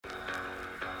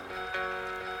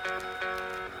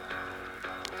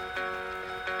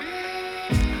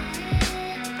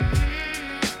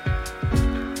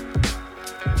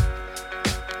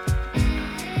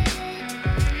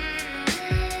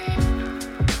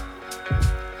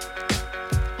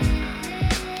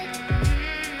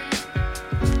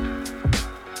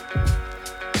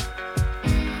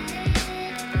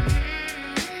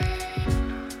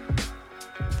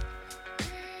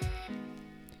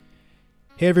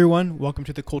Hey everyone, welcome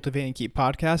to the Cultivate and Keep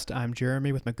podcast. I'm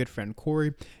Jeremy with my good friend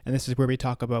Corey, and this is where we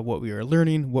talk about what we are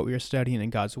learning, what we are studying in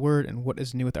God's Word, and what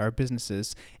is new with our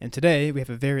businesses. And today we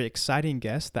have a very exciting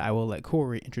guest that I will let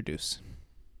Corey introduce.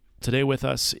 Today with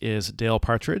us is Dale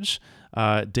Partridge.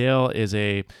 Dale is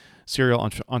a serial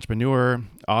entrepreneur,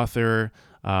 author,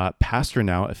 pastor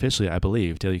now, officially, I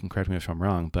believe. Dale, you can correct me if I'm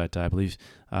wrong, but I believe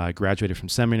graduated from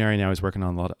seminary. Now he's working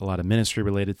on a lot of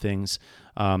ministry-related things.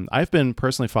 I've been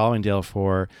personally following Dale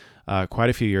for quite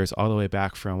a few years, all the way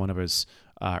back from one of his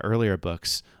earlier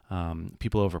books,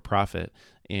 People Over Profit.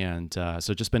 And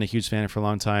so just been a huge fan for a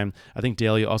long time. I think,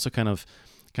 Dale, you also kind of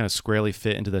squarely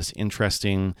fit into this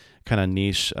interesting kind of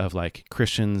niche of like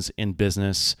Christians in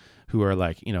business who are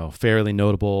like, fairly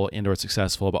notable and/or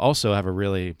successful, but also have a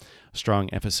really strong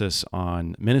emphasis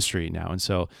on ministry now. And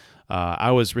so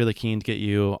I was really keen to get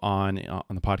you on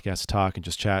the podcast to talk and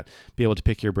just chat, be able to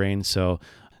pick your brain. So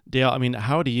Dale, I mean,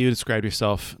 how do you describe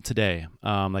yourself today?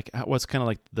 What's kind of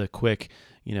like the quick,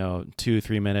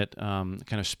 2-3 minute kind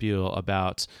of spiel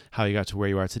about how you got to where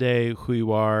you are today, who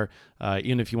you are,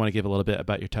 even if you want to give a little bit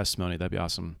about your testimony, that'd be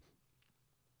awesome.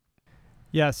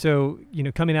 Yeah, so,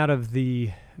 coming out of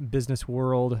the business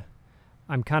world,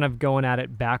 I'm kind of going at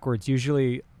it backwards.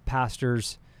 Usually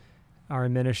pastors are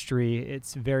in ministry.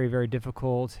 It's very, very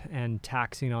difficult and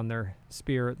taxing on their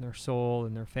spirit and their soul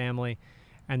and their family,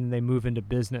 and they move into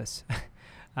business.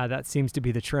 That seems to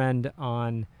be the trend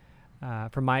from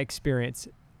my experience.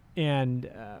 And,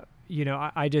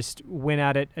 I just went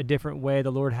at it a different way.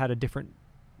 The Lord had a different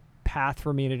path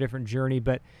for me and a different journey.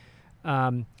 But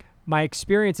my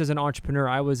experience as an entrepreneur,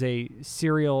 I was a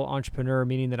serial entrepreneur,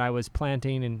 meaning that I was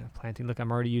planting, look,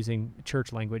 I'm already using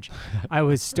church language. I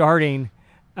was starting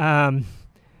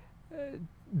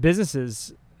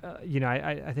businesses.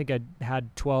 I think I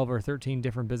had 12 or 13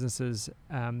 different businesses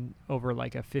over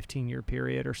like a 15-year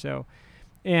period or so.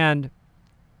 And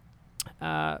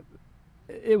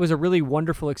it was a really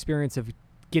wonderful experience of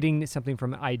getting something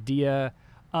from idea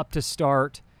up to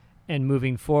start and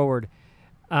moving forward.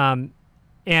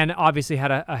 And obviously had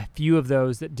a few of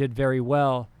those that did very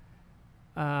well.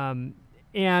 And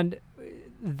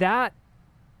that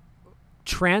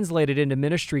translated into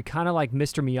ministry kind of like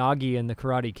Mr. Miyagi in The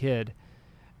Karate Kid.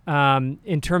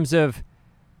 In terms of,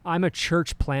 I'm a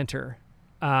church planter.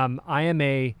 I am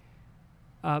a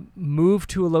move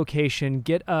to a location,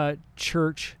 get a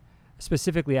church,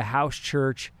 specifically a house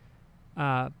church,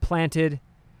 planted.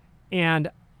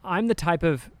 And I'm the type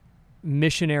of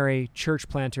missionary church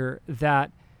planter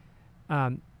that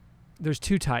there's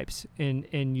two types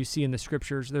in you see in the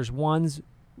scriptures. There's ones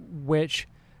which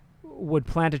would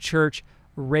plant a church,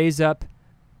 raise up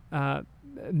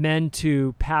men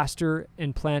to pastor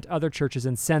and plant other churches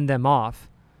and send them off.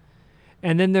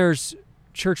 And then there's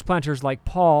church planters like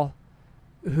Paul,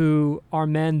 who are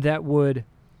men that would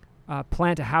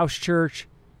plant a house church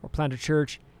or plant a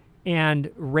church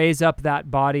and raise up that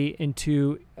body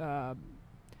into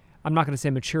I'm not going to say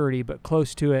maturity, but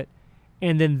close to it,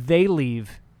 and then they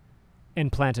leave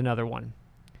and plant another one.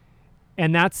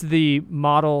 And that's the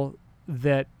model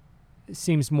that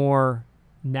seems more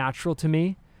natural to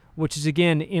me, which is,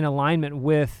 again, in alignment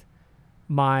with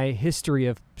my history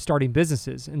of starting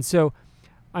businesses. And so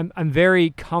I'm very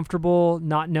comfortable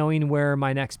not knowing where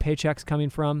my next paycheck's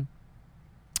coming from.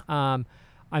 I'm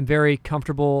very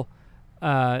comfortable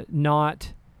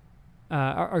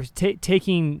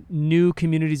taking new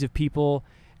communities of people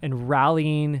and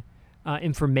rallying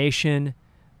information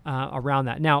around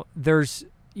that. Now, there's,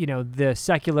 the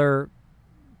secular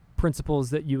principles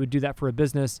that you would do that for a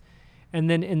business. And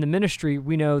then in the ministry,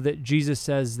 we know that Jesus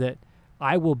says that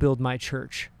I will build my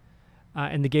church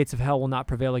and the gates of hell will not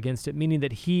prevail against it, meaning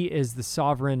that he is the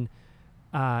sovereign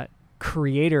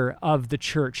creator of the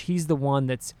church. He's the one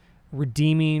that's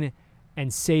redeeming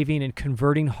and saving and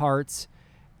converting hearts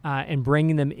and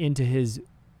bringing them into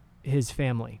his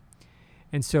family.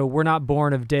 And so we're not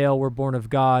born of Dale, we're born of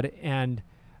God. And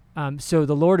so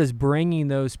the Lord is bringing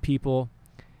those people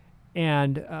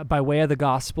and by way of the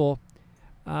gospel,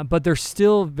 but there's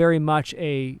still very much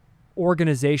a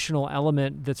organizational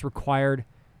element that's required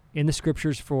in the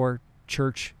scriptures for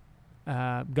church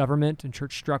government and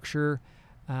church structure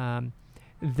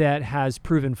that has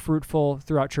proven fruitful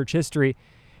throughout church history.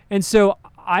 And so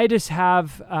I just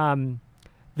have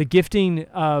the gifting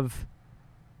of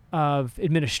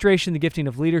administration, the gifting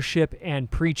of leadership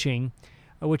and preaching,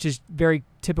 which is very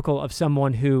typical of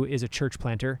someone who is a church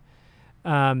planter.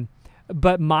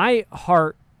 But my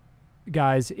heart,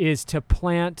 guys, is to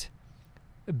plant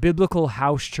biblical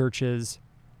house churches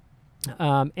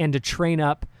and to train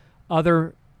up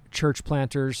other church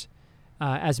planters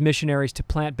as missionaries to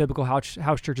plant biblical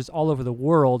house churches all over the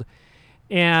world.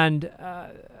 And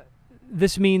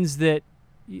this means that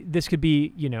this could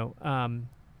be, I'm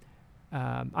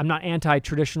not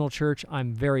anti-traditional church.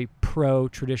 I'm very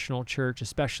pro-traditional church,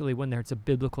 especially when there's a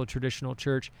biblical traditional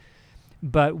church.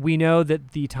 But we know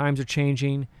that the times are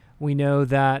changing. We know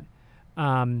that,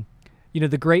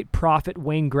 the great prophet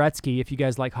Wayne Gretzky, if you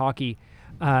guys like hockey,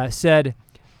 said,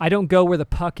 "I don't go where the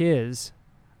puck is,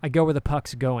 I go where the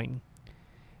puck's going."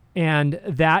 And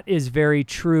that is very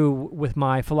true with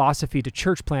my philosophy to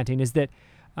church planting, is that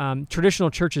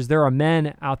traditional churches, there are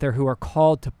men out there who are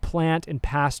called to plant and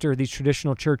pastor these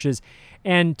traditional churches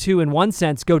and to, in one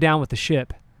sense, go down with the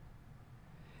ship.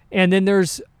 And then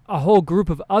there's a whole group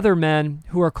of other men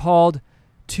who are called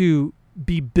to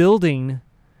be building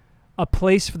a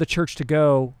place for the church to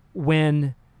go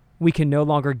when we can no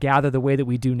longer gather the way that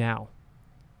we do now.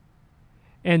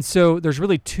 And so there's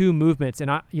really two movements.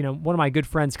 And one of my good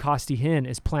friends, Costi Hinn,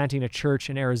 is planting a church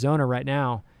in Arizona right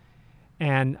now.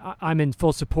 And I'm in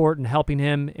full support and helping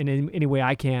him in any way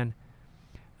I can.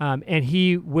 And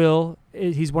he's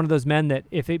one of those men that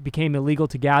if it became illegal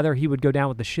to gather, he would go down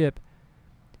with the ship.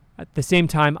 At the same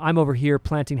time, I'm over here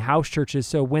planting house churches,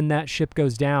 so when that ship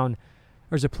goes down,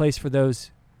 there's a place for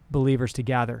those believers to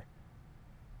gather.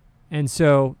 And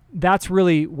so that's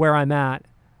really where I'm at.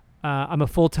 I'm a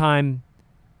full-time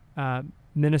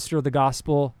minister of the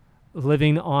gospel,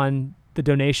 living on the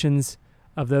donations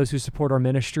of those who support our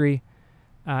ministry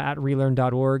at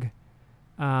relearn.org,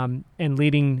 and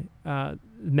leading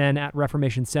men at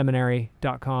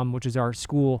reformationseminary.com, which is our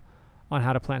school on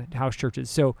how to plant house churches.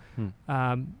 So,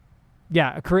 I'll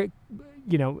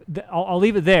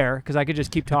leave it there because I could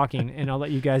just keep talking, and I'll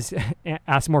let you guys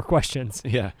ask more questions.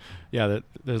 Yeah.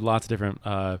 There's lots of different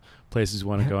places we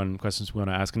want to go and questions we want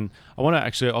to ask, and I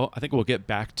think we'll get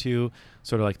back to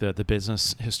sort of like the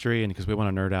business history, and because we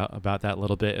want to nerd out about that a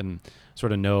little bit and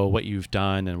sort of know what you've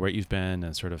done and where you've been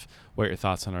and sort of what your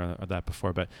thoughts on are that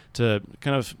before. But to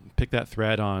kind of pick that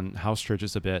thread on house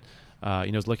churches a bit,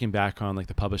 looking back on like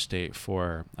the published date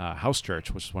for House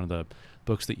Church, which is one of the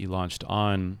books that you launched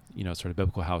on, sort of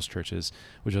biblical house churches,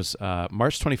 which was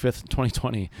March 25th,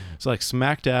 2020. So like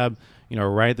smack dab,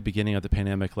 right at the beginning of the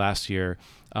pandemic last year.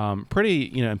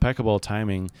 Pretty, impeccable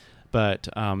timing. But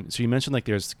so you mentioned like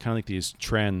there's kind of like these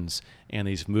trends and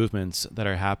these movements that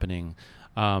are happening.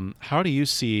 How do you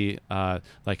see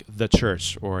like the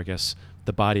church, or I guess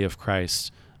the body of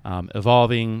Christ,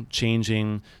 evolving,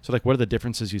 changing? So like what are the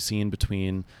differences you've seen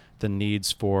between the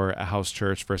needs for a house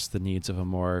church versus the needs of a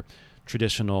more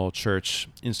traditional church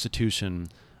institution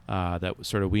that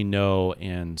sort of we know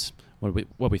and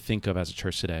what we think of as a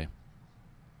church today?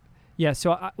 Yeah,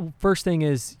 so first thing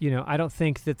is, I don't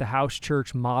think that the house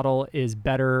church model is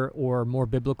better or more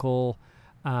biblical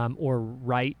or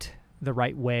the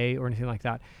right way or anything like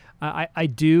that. I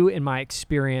do, in my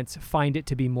experience, find it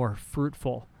to be more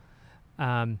fruitful.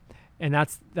 And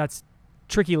that's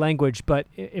tricky language, but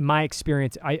in my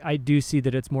experience, I do see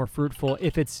that it's more fruitful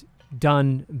if it's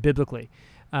done biblically,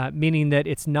 meaning that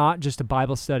it's not just a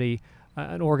Bible study,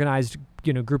 an organized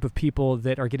group of people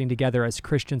that are getting together as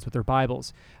Christians with their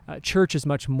Bibles. Church is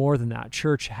much more than that.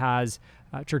 Church has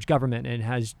church government, and it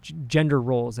has gender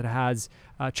roles, it has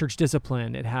church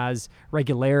discipline, it has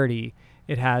regularity,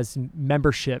 it has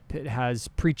membership, it has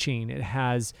preaching, it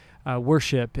has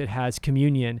worship, it has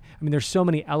communion. I mean, there's so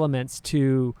many elements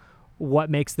to what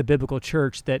makes the biblical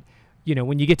church that,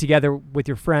 when you get together with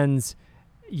your friends,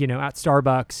 at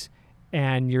Starbucks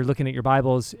and you're looking at your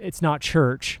Bibles, it's not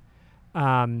church.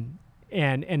 And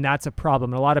that's a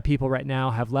problem. And a lot of people right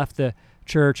now have left the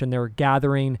church and they're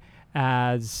gathering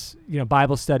as,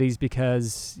 Bible studies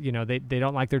because, they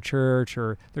don't like their church,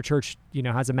 or their church,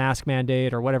 has a mask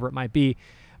mandate or whatever it might be.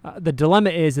 The dilemma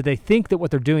is that they think that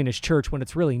what they're doing is church when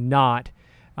it's really not,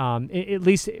 at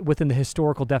least within the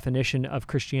historical definition of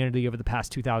Christianity over the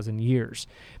past 2,000 years.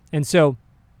 And so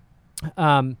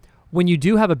when you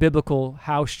do have a biblical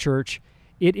house church,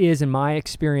 it is, in my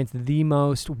experience, the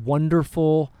most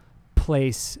wonderful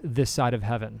place this side of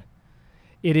heaven.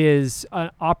 It is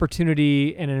an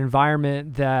opportunity and an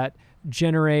environment that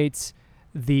generates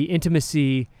the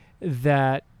intimacy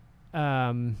that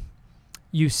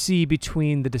you see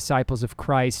between the disciples of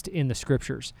Christ in the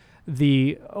Scriptures.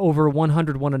 The over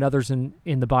 100 one another's in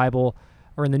the Bible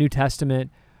or in the New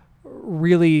Testament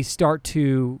really start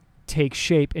to take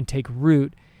shape and take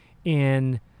root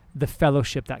in the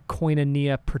fellowship, that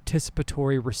koinonia,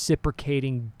 participatory,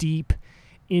 reciprocating, deep,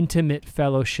 intimate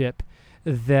fellowship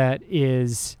that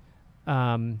is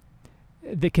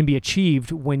that can be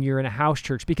achieved when you're in a house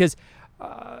church. Because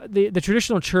the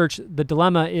traditional church, the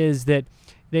dilemma is that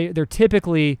they're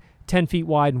typically 10 feet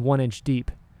wide and 1 inch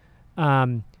deep.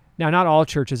 Now, not all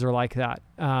churches are like that.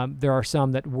 There are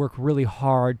some that work really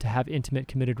hard to have intimate,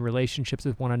 committed relationships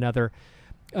with one another.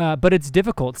 But it's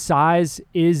difficult. Size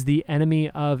is the enemy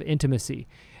of intimacy.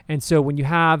 And so when you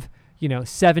have,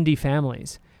 70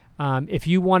 families, if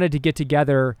you wanted to get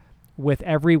together with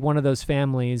every one of those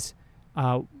families,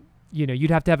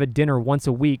 you'd have to have a dinner once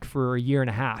a week for a year and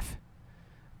a half.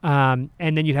 And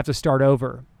then you'd have to start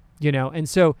over, And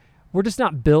so we're just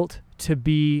not built to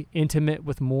be intimate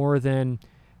with more than,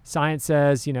 science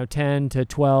says, 10 to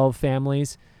 12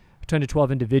 families, 10 to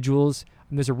 12 individuals.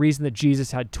 And there's a reason that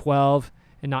Jesus had 12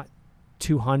 and not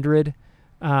 200.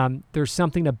 There's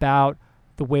something about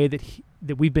the way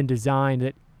that we've been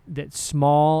designed that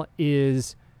small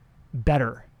is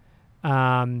better.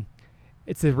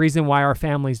 It's the reason why our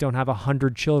families don't have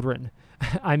 100 children.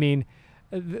 I mean,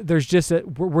 there's just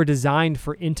we're designed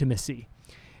for intimacy,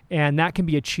 and that can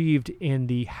be achieved in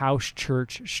the house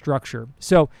church structure.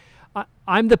 So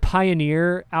I'm the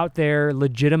pioneer out there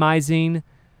legitimizing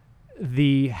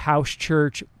the house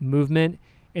church movement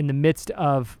in the midst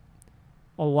of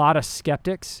a lot of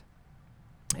skeptics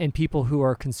and people who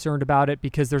are concerned about it,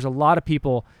 because there's a lot of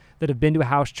people that have been to a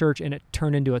house church and it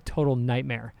turned into a total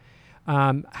nightmare.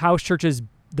 House churches,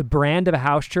 the brand of a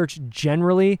house church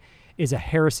generally is a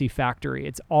heresy factory.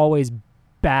 It's always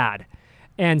bad.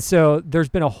 And so there's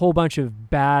been a whole bunch of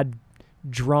bad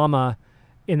drama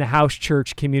in the house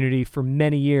church community for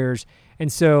many years.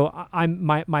 And so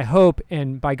my hope,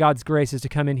 and by God's grace, is to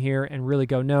come in here and really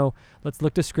go, no, let's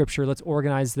look to Scripture. Let's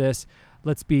organize this.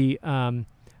 Let's be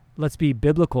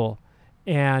biblical,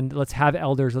 and let's have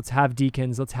elders. Let's have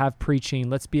deacons. Let's have preaching.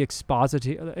 Let's be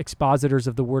expositors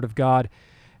of the Word of God,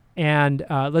 and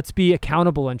let's be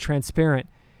accountable and transparent,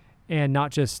 and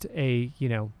not just a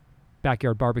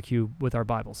backyard barbecue with our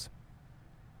Bibles.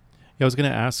 Yeah, I was going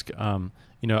to ask.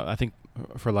 I think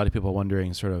for a lot of people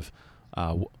wondering sort of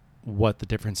what the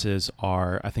differences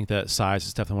are. I think that size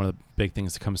is definitely one of the big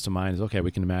things that comes to mind. Is okay, we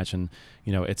can imagine,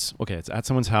 it's at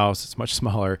someone's house, it's much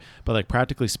smaller, but like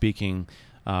practically speaking,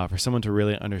 for someone to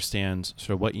really understand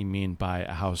sort of what you mean by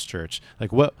a house church,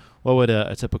 like what would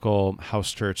a typical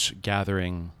house church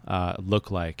gathering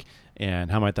look like, and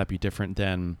how might that be different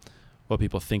than what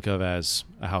people think of as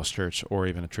a house church or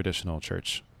even a traditional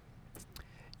church?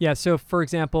 Yeah. So, for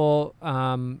example,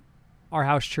 our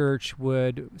house church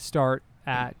would start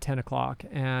at 10 o'clock,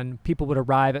 and people would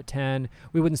arrive at 10.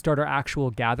 We wouldn't start our actual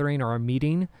gathering or our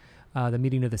meeting, the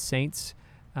meeting of the saints.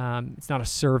 It's not a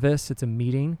service, it's a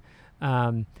meeting.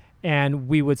 And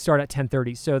we would start at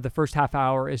 10:30. So the first half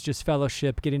hour is just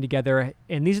fellowship, getting together.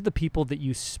 And these are the people that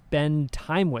you spend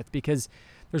time with, because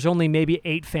there's only maybe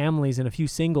 8 families and a few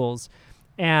singles.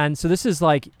 And so this is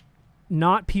like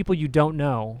not people you don't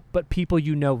know, but people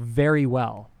you know very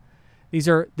well. These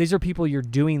are people you're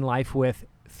doing life with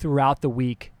throughout the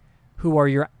week, who are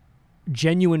your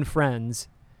genuine friends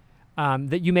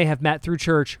that you may have met through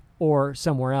church or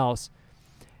somewhere else.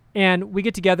 And we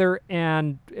get together,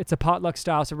 and it's a potluck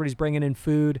style, so everybody's bringing in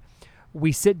food.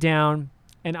 We sit down,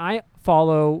 and I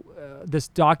follow this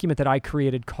document that I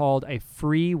created called a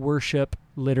free worship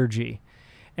liturgy.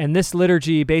 And this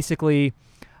liturgy basically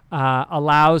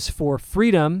allows for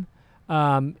freedom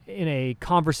in a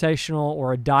conversational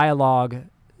or a dialogue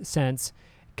sense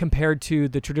compared to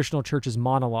the traditional church's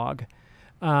monologue,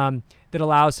 that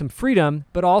allows some freedom,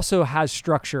 but also has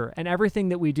structure. And everything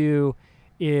that we do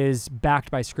is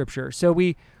backed by Scripture. So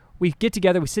we get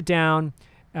together, we sit down.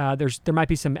 There might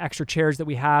be some extra chairs that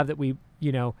we have that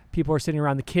people are sitting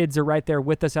around. The kids are right there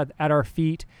with us at our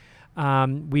feet.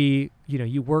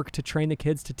 You work to train the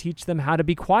kids to teach them how to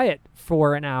be quiet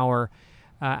for an hour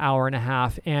and a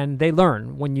half, and they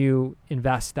learn when you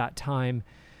invest that time.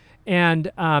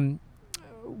 And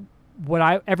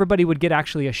everybody would get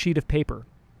actually a sheet of paper.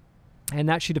 And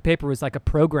that sheet of paper was like a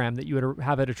program that you would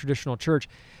have at a traditional church.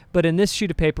 But in this sheet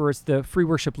of paper, it's the free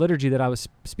worship liturgy that I was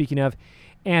speaking of.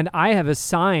 And I have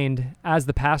assigned, as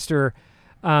the pastor,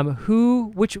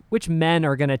 which men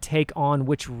are going to take on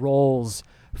which roles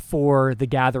for the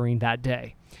gathering that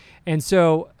day. And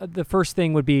so the first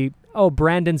thing would be,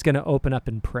 Brandon's going to open up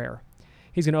in prayer.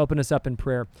 He's going to open us up in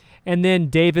prayer. And then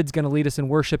David's going to lead us in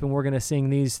worship, and we're going to sing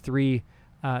these three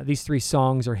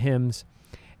songs or hymns.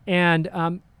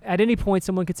 And at any point,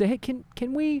 someone could say, hey, can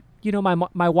we,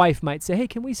 my wife might say, hey,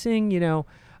 can we sing,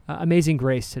 Amazing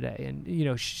Grace today?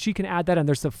 And, she can add that, and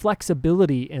there's the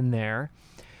flexibility in there.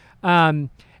 And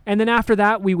then after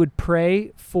that, we would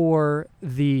pray for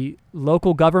the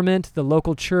local government, the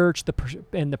local church,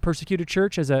 and the persecuted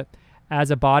church as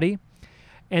a body.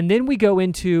 And then we go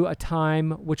into a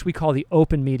time which we call the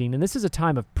open meeting. And this is a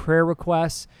time of prayer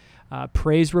requests.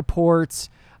 praise reports,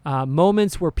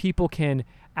 moments where people can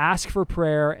ask for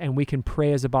prayer and we can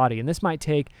pray as a body. And this might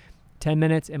take 10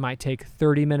 minutes. It might take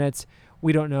 30 minutes.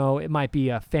 We don't know. It might be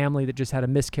a family that just had a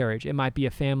miscarriage. It might be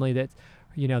a family that,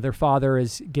 their father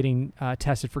is getting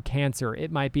tested for cancer.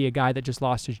 It might be a guy that just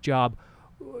lost his job.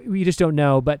 We just don't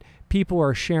know, but people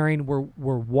are sharing.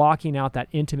 We're walking out that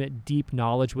intimate, deep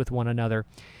knowledge with one another.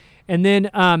 And then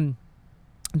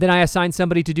I assign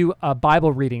somebody to do a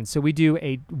Bible reading. So we do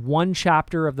one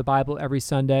chapter of the Bible every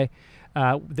Sunday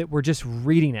that we're just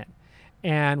reading it.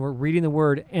 And we're reading the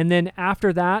Word. And then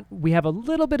after that, we have a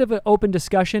little bit of an open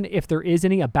discussion, if there is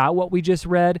any, about what we just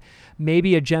read.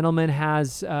 Maybe a gentleman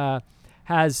has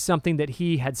something that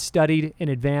he had studied in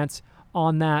advance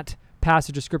on that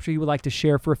passage of Scripture he would like to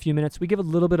share for a few minutes. We give a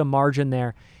little bit of margin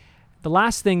there. The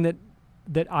last thing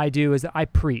that I do is that I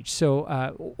preach,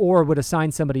 or would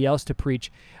assign somebody else to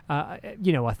preach, a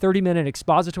 30-minute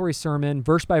expository sermon,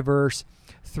 verse by verse,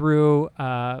 through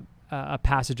a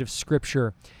passage of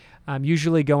Scripture.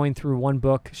 Usually going through one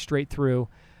book straight through.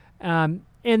 And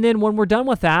then when we're done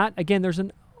with that, again, there's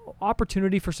an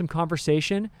opportunity for some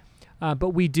conversation, but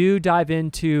we do dive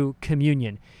into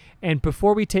communion. And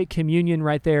before we take communion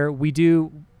right there, we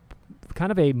do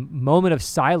kind of a moment of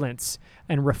silence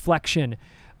and reflection.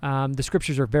 The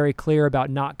Scriptures are very clear about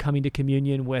not coming to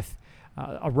communion with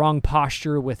a wrong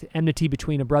posture, with enmity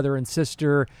between a brother and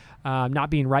sister, not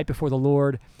being right before the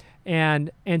Lord. And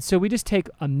so we just take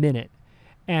a minute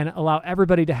and allow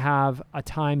everybody to have a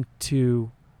time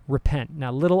to repent.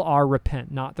 Now, little r,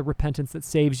 repent, not the repentance that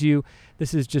saves you.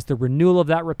 This is just the renewal of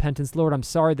that repentance. Lord, I'm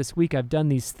sorry this week I've done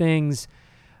these things.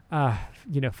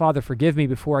 Father, forgive me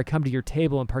before I come to your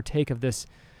table and partake of this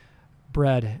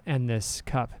bread and this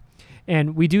cup.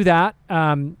 And we do that,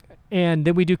 and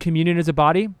then we do communion as a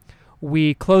body.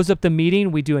 We close up the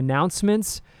meeting. We do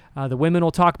announcements. The women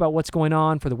will talk about what's going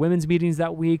on for the women's meetings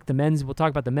that week. The men's will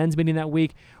talk about the men's meeting that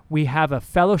week. We have a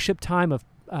fellowship time of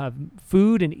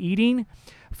food and eating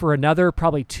for another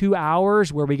probably 2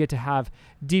 hours where we get to have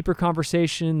deeper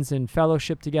conversations and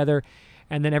fellowship together.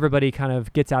 And then everybody kind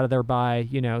of gets out of there by,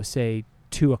 say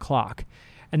 2:00.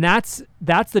 And that's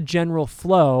the general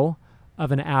flow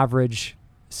of an average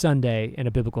Sunday in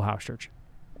a biblical house church.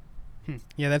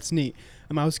 Yeah, that's neat.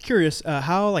 I was curious,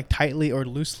 how tightly or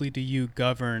loosely do you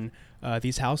govern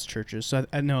these house churches? So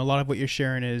I know a lot of what you're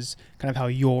sharing is kind of how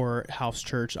your house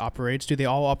church operates. Do they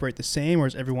all operate the same, or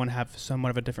does everyone have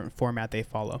somewhat of a different format they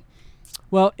follow?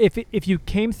 Well, if you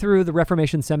came through the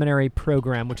Reformation Seminary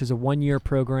program, which is a 1-year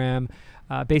program,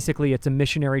 basically it's a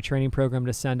missionary training program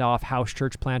to send off house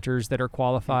church planters that are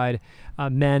qualified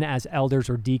men as elders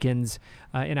or deacons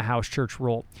in a house church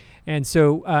role. And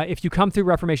so if you come through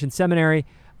Reformation Seminary,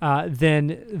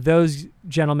 then those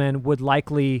gentlemen would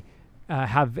likely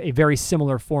have a very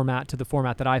similar format to the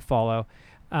format that I follow.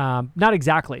 Not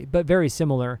exactly, but very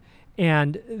similar.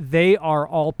 And they are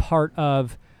all part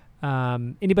of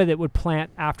anybody that would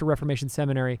plant after Reformation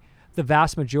Seminary. The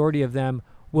vast majority of them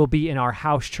will be in our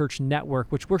house church network,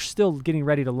 which we're still getting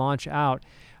ready to launch out,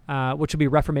 which will be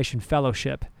Reformation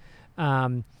Fellowship.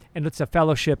 And it's a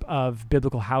fellowship of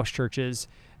biblical house churches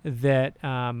that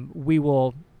we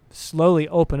will slowly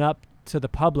open up to the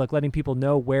public, letting people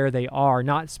know where they are,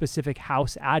 not specific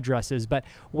house addresses, but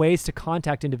ways to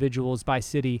contact individuals by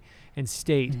city and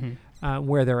state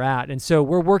where they're at. And so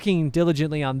we're working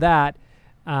diligently on that.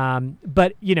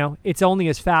 But, it's only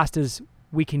as fast as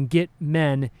we can get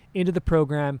men into the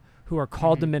program who are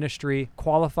called to ministry,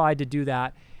 qualified to do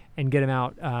that, and get them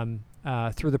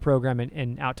out through the program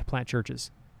and out to plant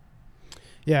churches.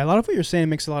 Yeah, a lot of what you're saying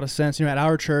makes a lot of sense. At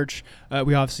our church,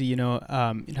 we obviously,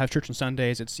 have church on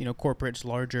Sundays. It's, corporate, it's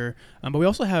larger. But we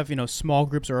also have, small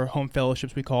groups or home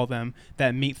fellowships, we call them,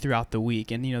 that meet throughout the week.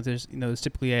 And, there's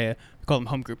typically we call them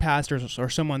home group pastors or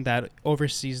someone that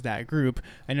oversees that group.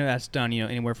 I know that's done,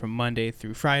 anywhere from Monday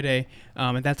through Friday.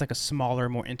 And that's a smaller,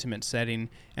 more intimate setting.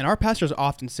 And our pastors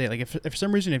often say, if for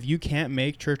some reason, if you can't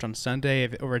make church on Sunday,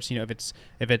 if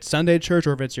it's Sunday church,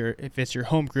 or if it's your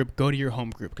home group, go to your home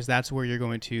group, because that's where you're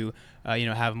going to,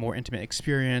 have a more intimate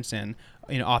experience and,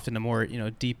 often a more,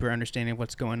 deeper understanding of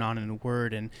what's going on in the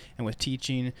Word and with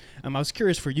teaching. I was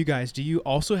curious for you guys, do you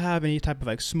also have any type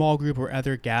of small group or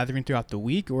other gathering throughout the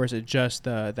week, or is it just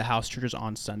the house churches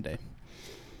on Sunday?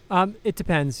 It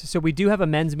depends. So we do have a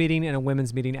men's meeting and a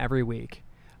women's meeting every week,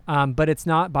 but it's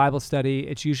not Bible study.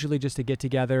 It's usually just a get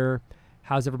together.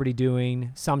 How's everybody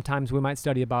doing? Sometimes we might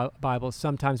study a Bible.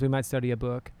 Sometimes we might study a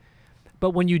book.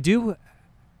 But when you do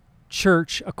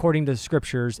church according to the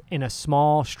Scriptures in a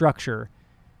small structure,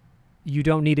 you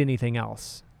don't need anything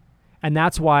else. And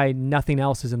that's why nothing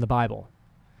else is in the Bible.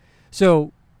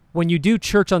 So when you do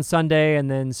church on Sunday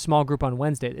and then small group on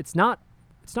Wednesday, it's not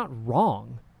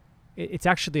wrong. It's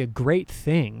actually a great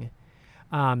thing.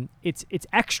 It's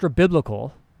extra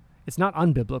biblical. It's not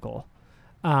unbiblical,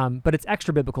 but it's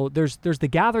extra biblical. There's the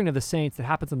gathering of the saints that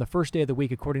happens on the first day of the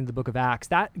week according to the book of Acts.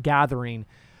 That gathering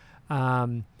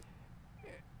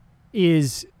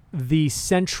is the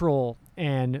central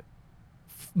and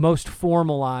most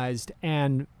formalized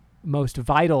and most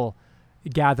vital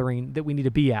gathering that we need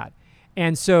to be at.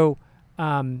 And so,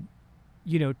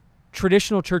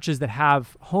 traditional churches that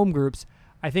have home groups,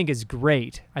 I think is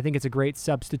great. I think it's a great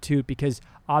substitute because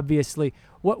obviously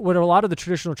what a lot of the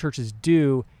traditional churches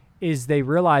do is they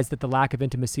realize that the lack of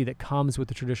intimacy that comes with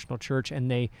the traditional church,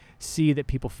 and they see that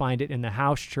people find it in the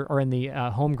house church or in the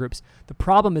home groups. The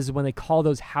problem is when they call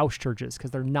those house churches,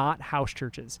 because they're not house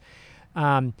churches.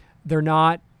 They're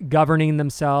not governing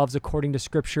themselves according to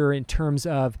Scripture in terms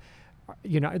of,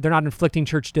 they're not inflicting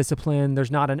church discipline. There's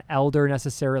not an elder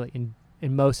necessarily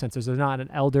in most senses. There's not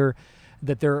an elder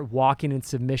that they're walking in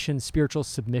submission, spiritual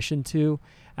submission to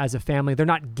as a family. They're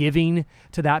not giving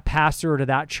to that pastor or to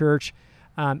that church.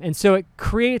 And so it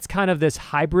creates kind of this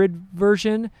hybrid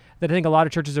version that I think a lot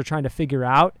of churches are trying to figure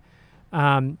out.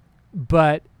 And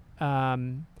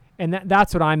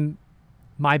that's what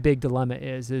my big dilemma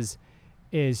is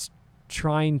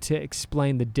trying to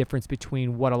explain the difference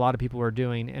between what a lot of people are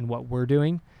doing and what we're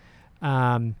doing.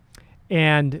 But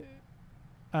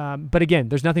again,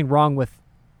 there's nothing wrong with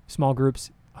small groups,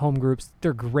 home groups.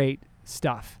 They're great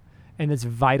stuff. And it's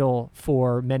vital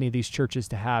for many of these churches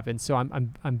to have. And so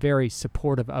I'm very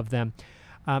supportive of them.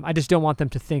 I just don't want them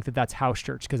to think that that's house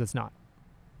church, because it's not.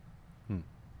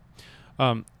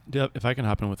 If I can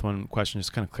hop in with one question,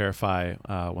 just kind of clarify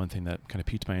one thing that kind of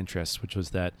piqued my interest, which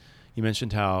was that you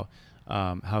mentioned how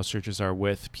house churches are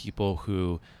with people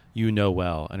who you know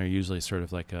well and are usually sort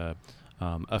of like a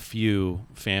few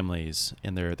families,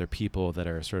 and they're people that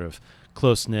are sort of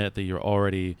close-knit, that you're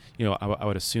already, I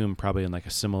would assume probably in like a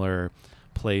similar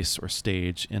place or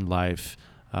stage in life.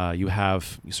 You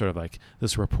have sort of like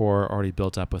this rapport already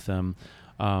built up with them.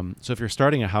 So if you're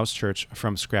starting a house church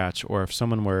from scratch, or if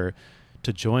someone were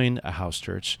to join a house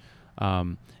church,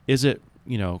 is it,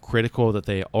 critical that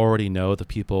they already know the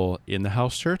people in the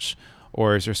house church?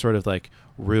 Or is there sort of like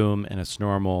room, and it's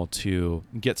normal to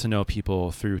get to know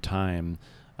people through time,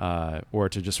 or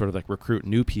to just sort of like recruit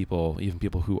new people, even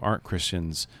people who aren't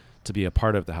Christians, to be a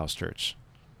part of the house church?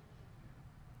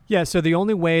 Yeah, so the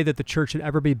only way that the church should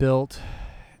ever be built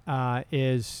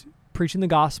is preaching the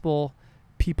gospel.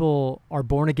 People are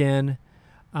born again.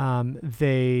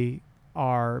 They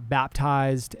are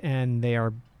baptized, and they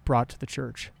are brought to the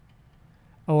church.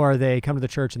 Or they come to the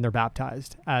church and they're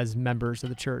baptized as members of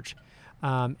the church.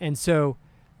 And so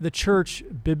the church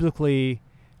biblically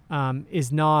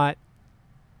is not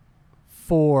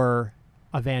for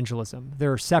evangelism.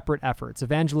 There are separate efforts.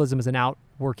 Evangelism is an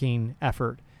outworking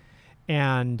effort.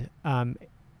 And,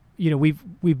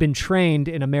 we've been trained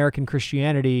in American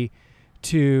Christianity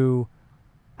to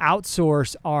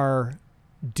outsource our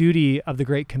duty of the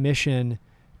Great Commission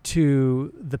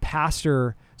to the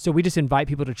pastor. So we just invite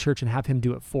people to church and have him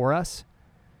do it for us.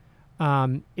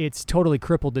 It's totally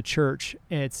crippled the church.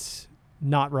 It's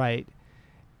not right.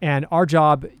 And our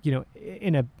job,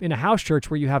 in a house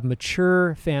church where you have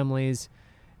mature families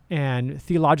and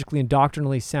theologically and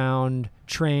doctrinally sound,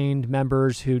 trained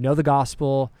members who know the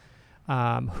gospel,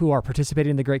 who are participating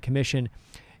in the Great Commission,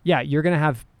 you're going to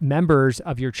have members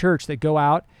of your church that go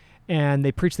out and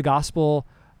they preach the gospel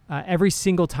every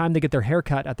single time they get their hair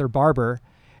cut at their barber.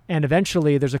 And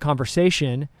eventually there's a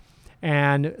conversation,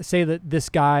 and say that this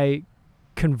guy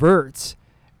converts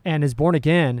and is born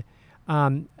again.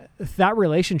 That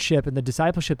relationship and the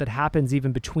discipleship that happens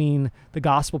even between the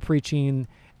gospel preaching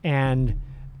and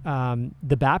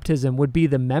the baptism would be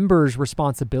the member's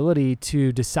responsibility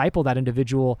to disciple that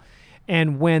individual.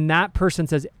 And when that person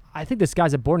says, I think this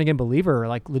guy's a born again believer,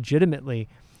 like legitimately,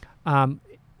 bring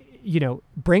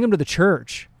him to the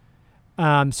church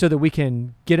so that we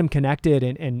can get him connected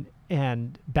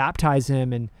and baptize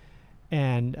him,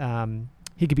 and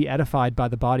he could be edified by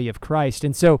the body of Christ.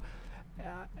 And so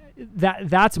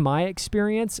that's my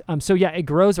experience. It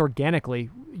grows organically.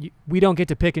 We don't get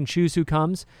to pick and choose who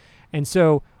comes. And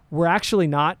so we're actually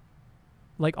not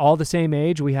like all the same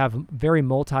age. We have very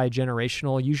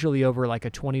multi-generational, usually over like a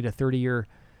 20 to 30 year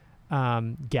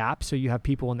gap. So you have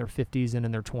people in their 50s and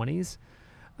in their 20s.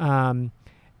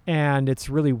 And it's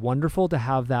really wonderful to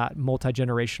have that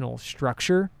multi-generational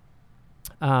structure.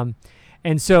 And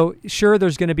so sure,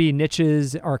 there's going to be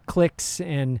niches or cliques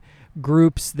and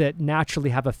groups that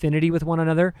naturally have affinity with one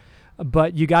another.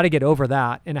 But you got to get over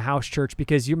that in a house church,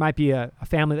 because you might be a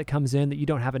family that comes in that you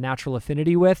don't have a natural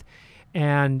affinity with.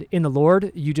 And in the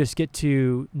Lord, you just get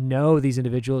to know these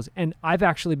individuals. And I've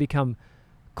actually become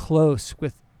close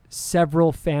with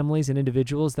several families and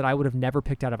individuals that I would have never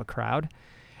picked out of a crowd,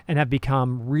 and have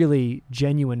become really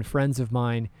genuine friends of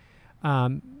mine,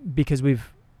 because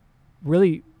we've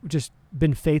really just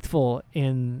been faithful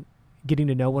in getting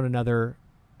to know one another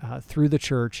through the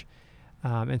church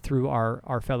and through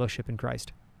our fellowship in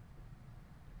Christ.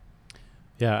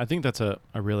 Yeah, I think that's a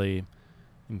really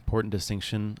important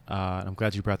distinction. I'm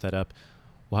glad you brought that up.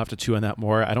 We'll have to chew on that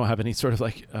more. I don't have any sort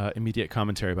of immediate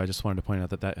commentary, but I just wanted to point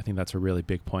out that I think that's a really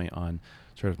big point on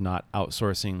sort of not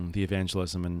outsourcing the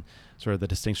evangelism, and sort of the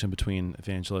distinction between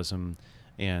evangelism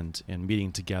and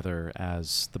meeting together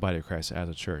as the body of Christ, as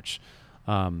a church.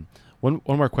 One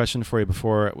more question for you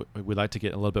before we'd like to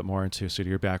get a little bit more into sort of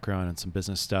your background and some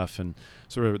business stuff, and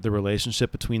sort of the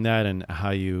relationship between that and how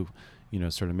you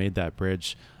sort of made that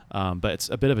bridge. But it's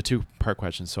a bit of a two-part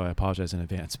question, so I apologize in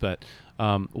advance. But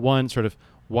one, sort of,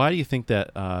 why do you think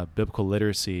that biblical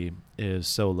literacy is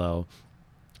so low?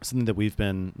 Something that we've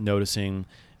been noticing,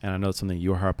 and I know it's something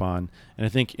you harp on. And I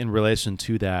think in relation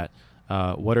to that,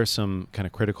 what are some kind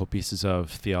of critical pieces of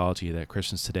theology that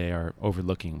Christians today are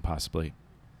overlooking, possibly?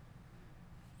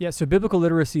 Yeah, so biblical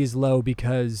literacy is low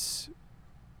because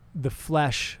the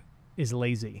flesh is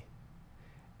lazy.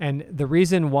 And the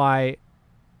reason why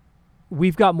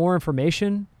we've got more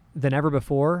information than ever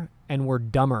before, and we're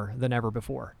dumber than ever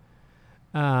before.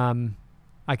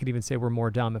 I could even say we're more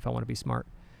dumb if I want to be smart.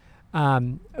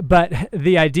 But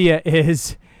the idea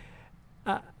is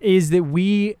that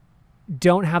we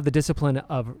don't have the discipline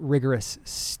of rigorous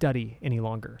study any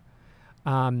longer.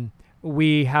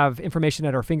 We have information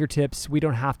at our fingertips. We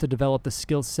don't have to develop the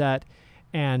skill set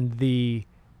and the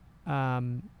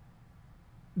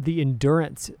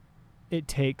endurance it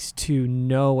takes to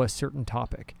know a certain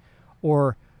topic,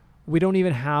 or we don't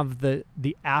even have the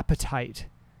appetite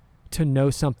to know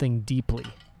something deeply.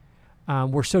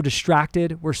 We're so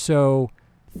distracted. We're so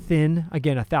thin.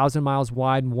 Again, 1,000 miles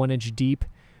wide and 1 inch deep.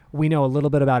 We know a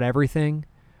little bit about everything.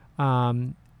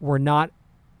 We're not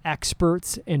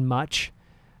experts in much.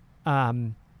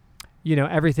 Everything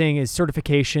is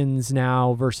certifications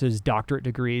now versus doctorate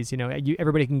degrees.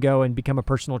 Everybody can go and become a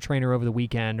personal trainer over the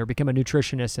weekend, or become a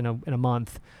nutritionist in a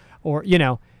month, or,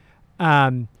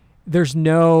 there's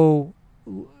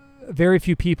very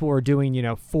few people are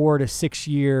doing, 4 to 6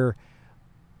 year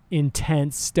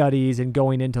intense studies and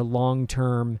going into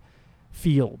long-term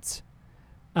fields.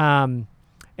 And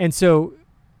so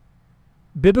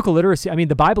biblical literacy,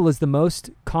 the Bible is the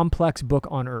most complex book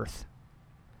on earth.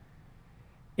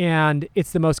 And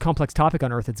it's the most complex topic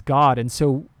on earth. It's God. And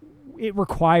so it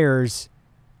requires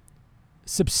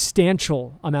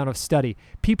substantial amount of study.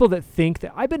 People that think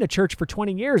that I've been to church for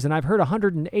 20 years and I've heard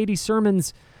 180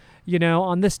 sermons,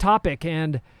 on this topic,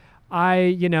 and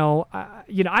I've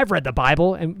read the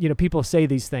Bible, and, people say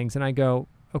these things, and I go,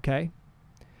 okay,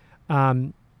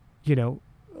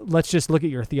 let's just look at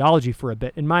your theology for a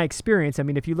bit. In my experience,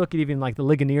 if you look at even like the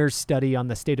Ligonier's study on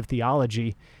the state of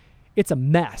theology, it's a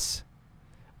mess.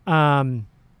 The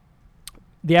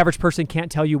average person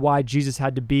can't tell you why Jesus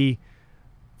had to be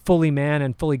fully man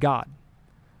and fully God.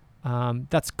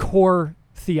 That's core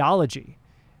theology.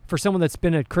 For someone that's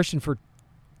been a Christian for,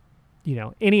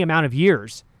 any amount of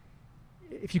years,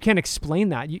 if you can't explain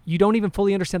that, you don't even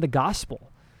fully understand the gospel.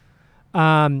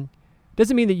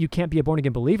 Doesn't mean that you can't be a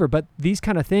born-again believer, but these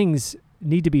kind of things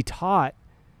need to be taught.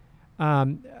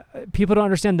 People don't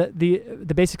understand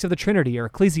the basics of the Trinity, or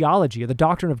ecclesiology, or the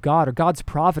doctrine of God, or God's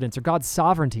providence, or God's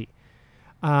sovereignty.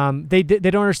 They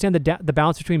don't understand the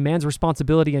balance between man's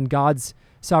responsibility and God's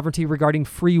sovereignty regarding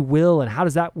free will, and how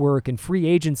does that work, and free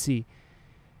agency.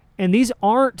 And these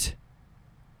aren't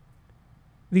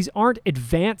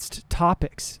advanced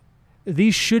topics.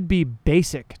 These should be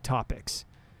basic topics.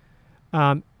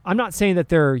 I'm not saying that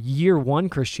they're year 1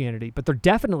 Christianity, but they're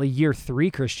definitely year 3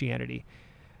 Christianity.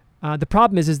 The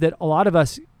problem is that a lot of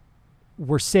us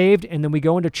were saved, and then we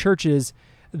go into churches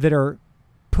that are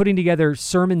putting together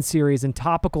sermon series and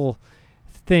topical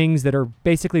things that are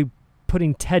basically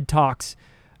putting TED Talks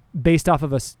based off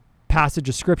of a passage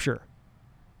of Scripture.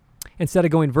 Instead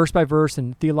of going verse by verse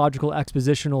and theological,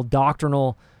 expositional,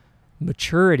 doctrinal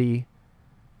maturity,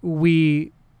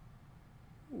 we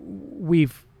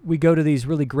go to these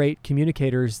really great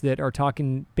communicators that are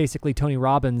talking basically Tony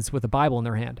Robbins with a Bible in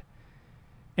their hand.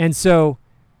 And so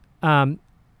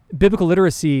biblical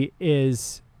literacy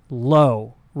is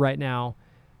low right now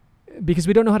because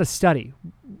we don't know how to study.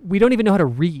 We don't even know how to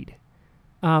read.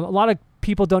 A lot of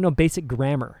people don't know basic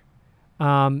grammar.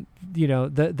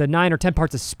 the 9 or 10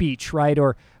 parts of speech, right?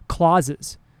 Or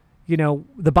clauses.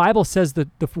 The Bible says the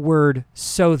word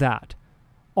 "so that"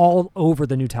 all over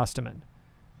the New Testament.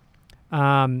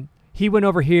 He went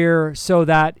over here so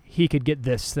that he could get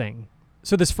this thing.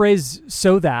 So this phrase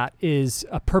 "so that" is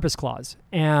a purpose clause,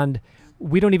 and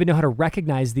we don't even know how to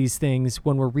recognize these things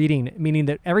when we're reading, meaning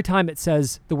that every time it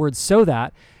says the word "so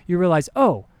that," you realize,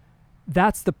 oh,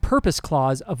 that's the purpose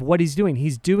clause of what he's doing.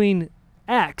 He's doing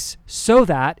X so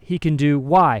that he can do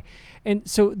Y. And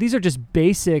so these are just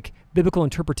basic biblical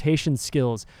interpretation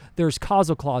skills. There's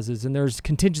causal clauses, and there's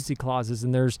contingency clauses,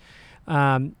 and there's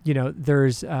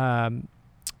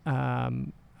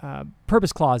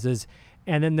purpose clauses,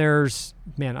 and then there's,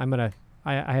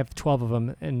 I have 12 of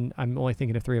them, and I'm only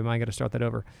thinking of 3 of them. I got to start that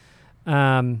over.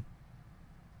 Let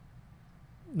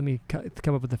me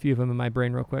come up with a few of them in my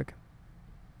brain real quick.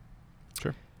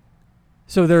 Sure.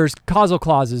 So there's causal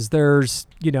clauses, there's,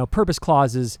 purpose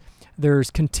clauses,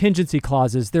 there's contingency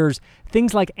clauses, there's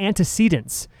things like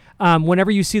antecedents.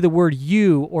 Whenever you see the word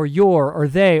 "you" or "your" or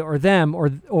 "they" or "them"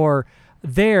 or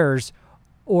 "theirs"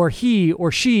 or "he"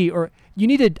 or "she," or you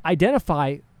need to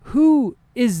identify who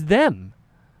is them.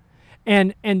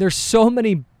 And there's so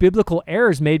many biblical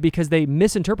errors made because they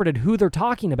misinterpreted who they're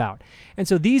talking about. And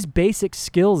so these basic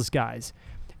skills, guys,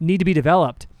 need to be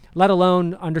developed, let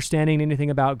alone understanding anything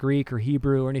about Greek or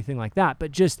Hebrew or anything like that.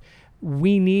 But just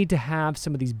we need to have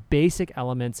some of these basic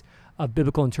elements of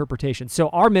biblical interpretation. So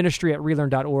our ministry at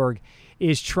relearn.org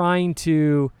is trying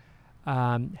to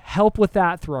help with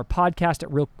that through our podcast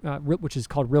at which is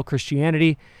called Real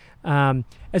Christianity,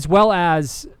 as well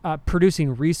as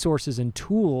producing resources and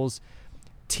tools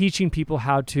teaching people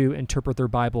how to interpret their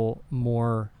Bible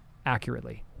more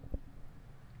accurately.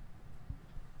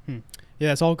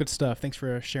 Yeah, it's all good stuff. Thanks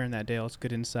for sharing that, Dale. It's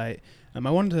good insight. I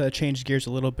wanted to change gears a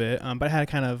little bit, but I had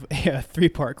kind of a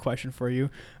 3-part question for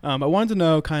you. I wanted to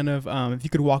know if you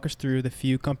could walk us through the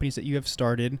few companies that you have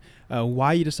started,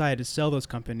 why you decided to sell those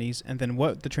companies, and then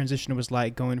what the transition was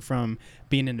like going from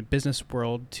being in the business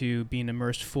world to being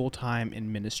immersed full-time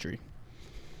in ministry.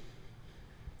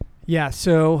 Yeah,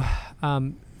 so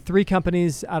 3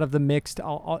 companies out of the mixed.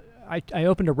 I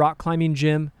opened a rock climbing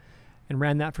gym and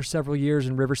ran that for several years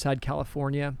in Riverside,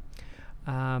 California.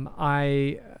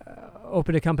 I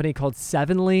opened a company called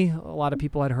Sevenly. A lot of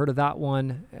people had heard of that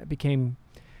one. We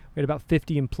had about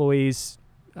 50 employees,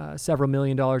 several $1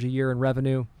 million a year in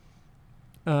revenue.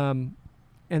 And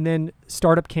then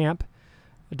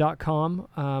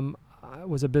StartupCamp.com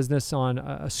was a business on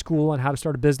a school on how to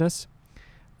start a business.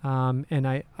 And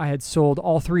I had sold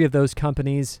all 3 of those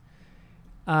companies.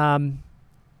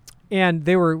 And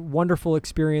they were wonderful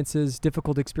experiences,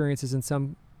 difficult experiences in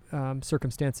some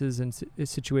circumstances and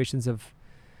situations of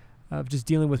just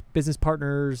dealing with business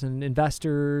partners and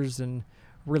investors and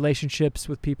relationships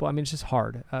with people. I mean, it's just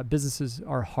hard. Businesses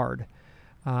are hard.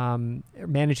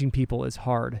 Managing people is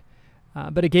hard.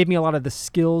 But it gave me a lot of the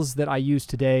skills that I use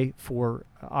today for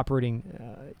operating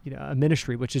a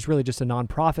ministry, which is really just a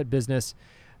nonprofit business.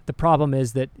 The problem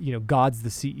is that, God's the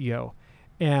CEO,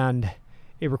 and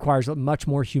it requires much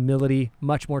more humility,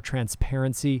 much more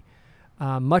transparency,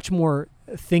 much more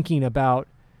thinking about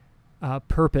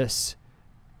purpose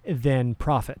than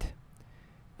profit.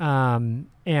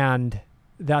 And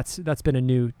that's been a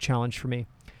new challenge for me.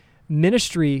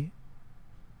 Ministry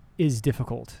is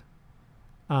difficult.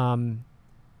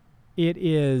 It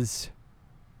is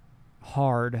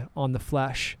hard on the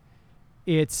flesh.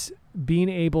 It's being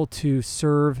able to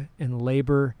serve and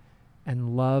labor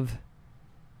and love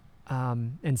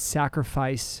and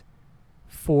sacrifice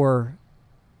for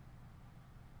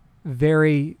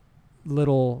very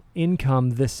little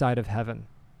income this side of heaven.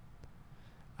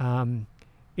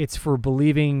 It's for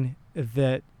believing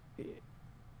that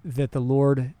the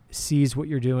Lord sees what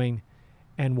you're doing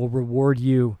and will reward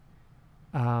you.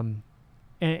 And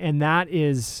that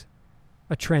is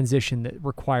a transition that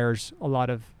requires a lot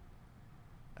of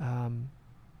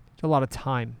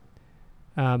time.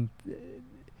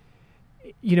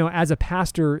 As a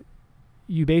pastor,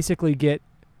 you basically get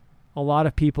a lot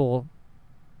of people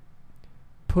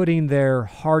putting their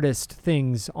hardest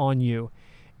things on you,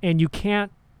 and you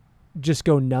can't just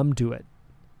go numb to it.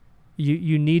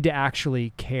 You need to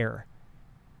actually care,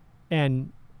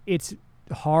 and it's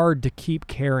hard to keep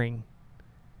caring.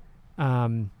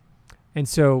 So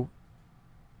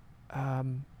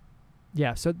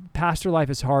pastor life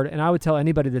is hard, and I would tell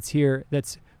anybody that's here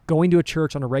that's going to a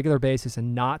church on a regular basis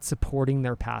and not supporting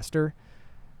their pastor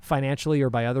financially or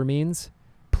by other means,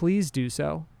 please do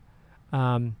so.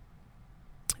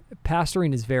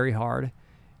 Pastoring is very hard.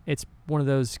 It's one of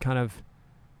those kind of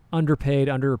underpaid,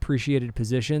 underappreciated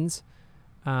positions.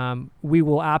 We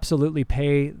will absolutely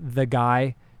pay the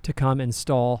guy to come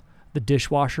install the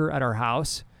dishwasher at our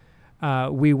house.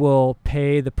 We will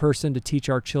pay the person to teach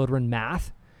our children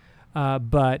math,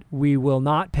 but we will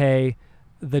not pay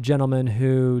the gentleman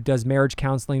who does marriage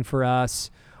counseling for us,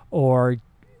 or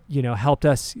helped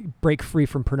us break free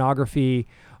from pornography,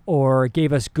 or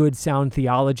gave us good sound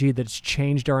theology that's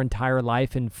changed our entire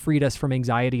life and freed us from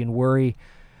anxiety and worry.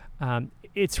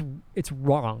 It's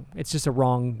wrong. It's just a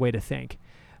wrong way to think.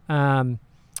 And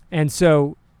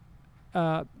so,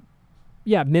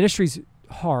 ministry's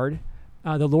hard.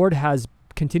 The Lord has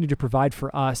continued to provide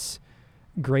for us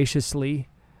graciously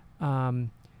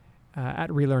at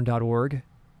relearn.org,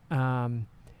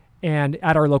 and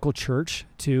at our local church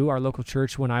too. Our local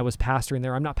church, when I was pastoring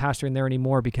there, I'm not pastoring there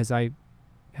anymore because I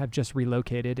have just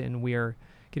relocated, and we are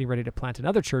getting ready to plant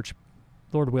another church,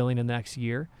 Lord willing, in the next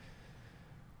year.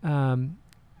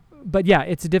 But yeah,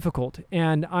 it's difficult,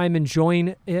 and I'm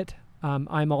enjoying it.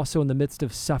 I'm also in the midst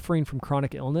of suffering from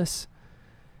chronic illness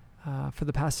for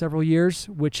the past several years,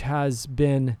 which has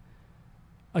been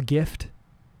a gift.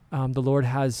 The Lord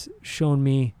has shown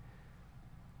me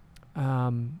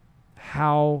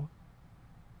how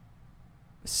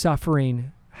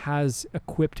suffering has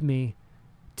equipped me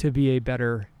to be a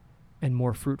better and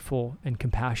more fruitful and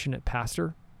compassionate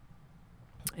pastor.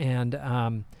 And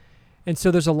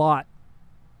so there's a lot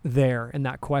there in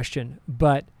that question,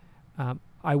 but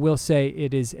I will say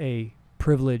it is a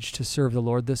privilege to serve the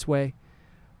Lord this way.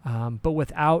 But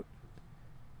without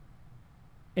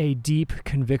a deep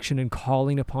conviction and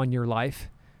calling upon your life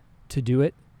to do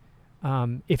it,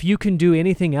 if you can do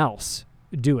anything else,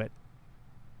 do it.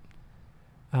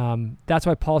 That's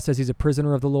why Paul says he's a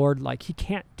prisoner of the Lord. Like, he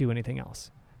can't do anything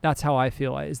else. That's how I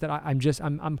feel, is that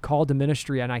I'm called to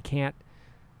ministry, and I can't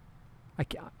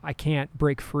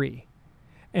break free.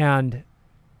 And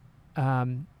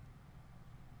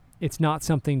it's not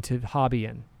something to hobby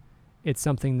in. It's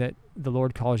something that the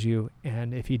Lord calls you,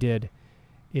 and if he did,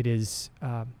 it is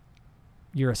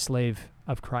you're a slave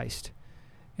of Christ.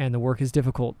 And the work is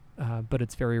difficult, but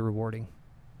it's very rewarding.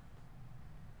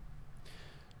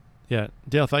 Yeah,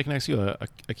 Dale, if I can ask you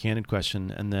a candid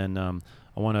question, and then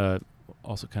I want to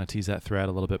also kind of tease that thread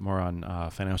a little bit more on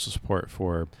financial support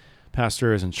for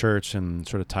pastors and church and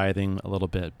sort of tithing a little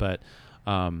bit. But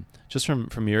just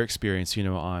from your experience,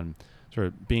 on sort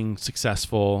of being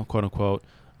successful, quote unquote,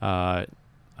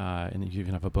 and you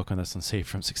even have a book on this on Safe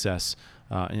from Success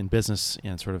in business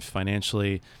and sort of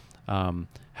financially,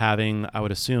 having, I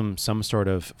would assume, some sort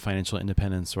of financial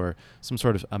independence or some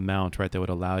sort of amount, right, that would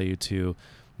allow you to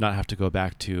not have to go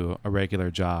back to a regular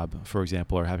job, for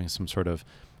example, or having some sort of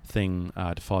thing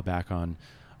to fall back on.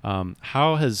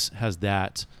 How has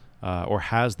that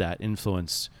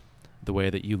influenced the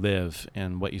way that you live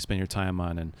and what you spend your time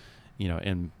on, and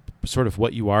and sort of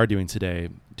what you are doing today,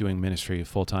 doing ministry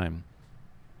full time?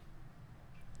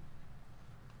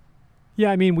 Yeah,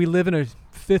 I mean, we live in a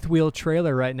fifth wheel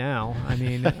trailer right now. I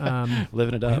mean,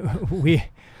 living it up. We're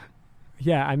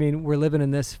living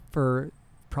in this for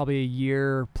probably a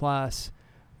year plus,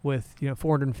 with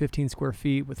 415 square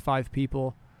feet, with 5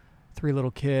 people, 3 little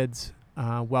kids,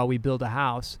 while we build a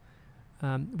house.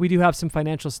 We do have some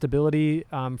financial stability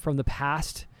from the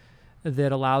past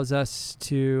that allows us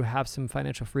to have some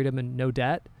financial freedom and no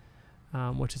debt,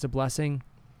 which is a blessing.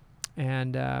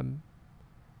 And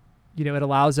it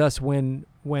allows us when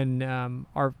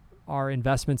our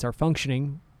investments are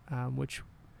functioning, which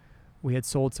we had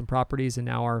sold some properties and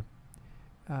now are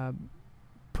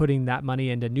putting that money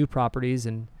into new properties,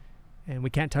 and we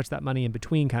can't touch that money in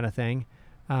between, kind of thing.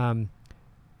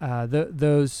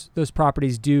 Those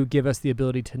properties do give us the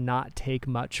ability to not take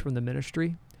much from the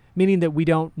ministry, meaning that we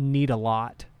don't need a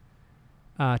lot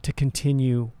to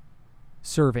continue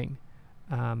serving.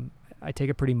 I take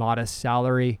a pretty modest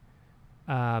salary,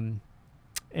 and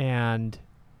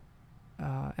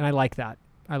I like that.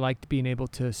 I liked being able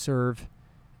to serve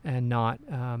and not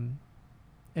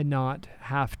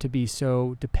have to be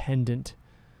so dependent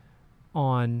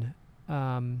on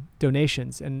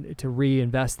donations, and to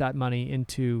reinvest that money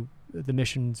into the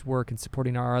missions work and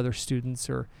supporting our other students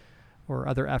or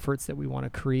other efforts that we want to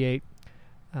create.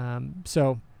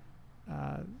 So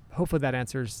hopefully that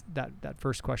answers that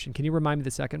first question. Can you remind me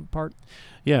the second part?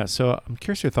 Yeah. So I'm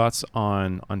curious your thoughts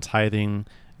on tithing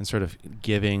and sort of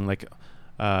giving, like,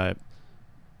 I'm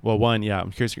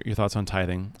curious your thoughts on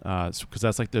tithing, because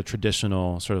that's like the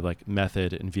traditional sort of like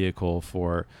method and vehicle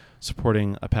for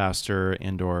supporting a pastor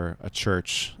and or a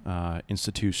church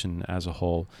institution as a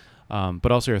whole.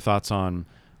 But also your thoughts on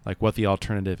like what the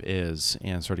alternative is,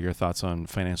 and sort of your thoughts on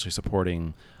financially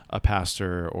supporting a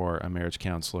pastor or a marriage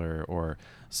counselor or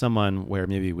someone where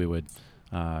maybe we would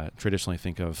traditionally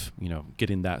think of,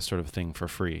 getting that sort of thing for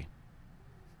free.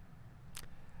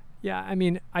 Yeah, I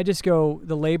mean, I just go,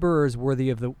 the laborer is worthy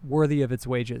of its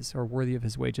wages, or worthy of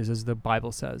his wages, as the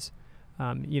Bible says.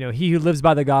 He who lives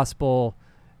by the gospel,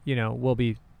 will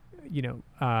be,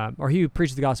 or he who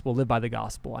preaches the gospel will live by the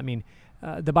gospel. I mean,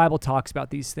 the Bible talks about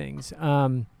these things.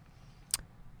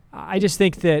 I just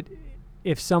think that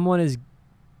if someone is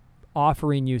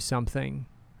offering you something,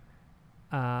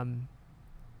 and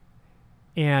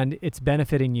it's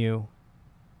benefiting you,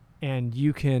 and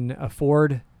you can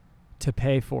afford to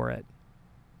pay for it,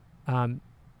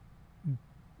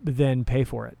 then pay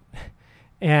for it.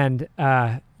 And,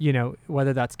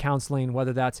 whether that's counseling,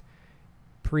 whether that's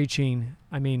preaching,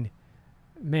 I mean,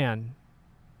 man,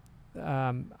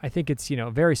 I think it's, a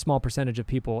very small percentage of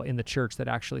people in the church that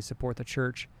actually support the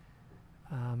church.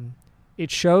 It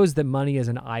shows that money is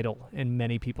an idol in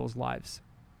many people's lives.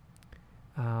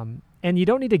 And you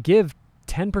don't need to give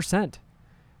 10%.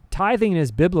 Tithing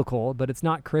is biblical, but it's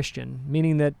not Christian,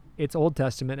 meaning that it's Old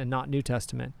Testament and not New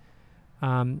Testament.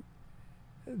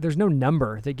 There's no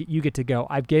number that you get to go,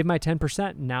 I've gave my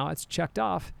 10%, now it's checked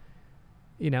off.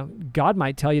 God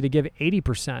might tell you to give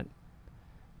 80%.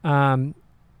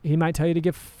 He might tell you to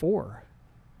give 4.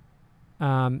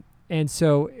 And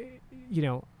so,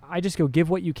 I just go, give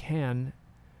what you can.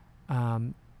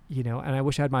 And I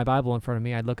wish I had my Bible in front of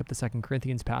me. I'd look up the 2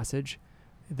 Corinthians passage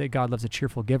that God loves a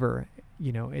cheerful giver.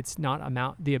 It's not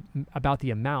about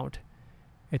the amount.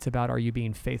 It's about, are you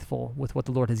being faithful with what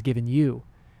the Lord has given you,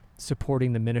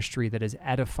 supporting the ministry that is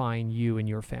edifying you and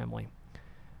your family.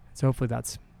 So hopefully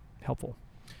that's helpful.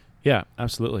 Yeah,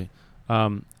 absolutely.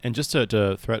 And just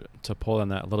to pull on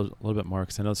that a little bit more,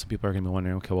 because I know some people are going to be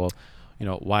wondering, okay, well,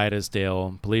 why does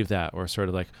Dale believe that, or sort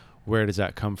of like, where does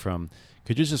that come from?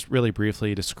 Could you just really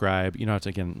briefly describe, you don't have to,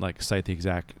 again, like cite the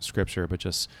exact scripture, but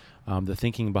just the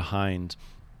thinking behind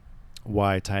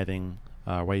why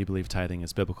you believe tithing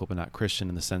is biblical but not Christian,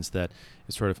 in the sense that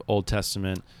it's sort of Old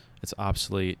Testament, it's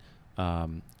obsolete,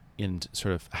 in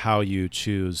sort of how you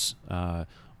choose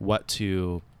what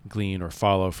to glean or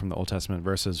follow from the Old Testament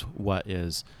versus what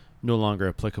is no longer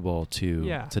applicable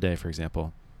to today, for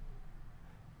example.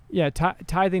 Yeah,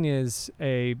 tithing is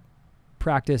a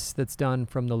practice that's done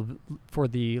for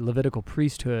the Levitical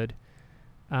priesthood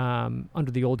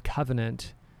under the Old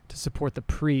Covenant to support the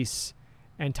priests.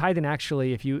 And tithing,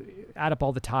 actually, if you add up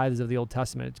all the tithes of the Old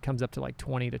Testament, it comes up to like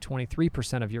 20 to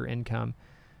 23% of your income.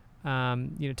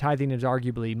 Tithing is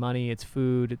arguably money, it's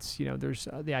food, it's, there's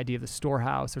the idea of the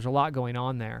storehouse. There's a lot going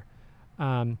on there.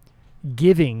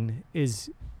 Giving is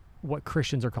what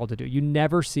Christians are called to do. You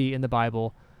never see in the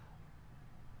Bible,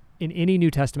 in any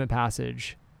New Testament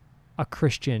passage, a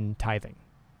Christian tithing.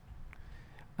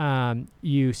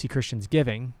 You see Christians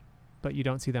giving, but you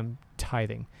don't see them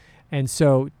tithing. And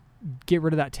so get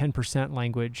rid of that 10%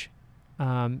 language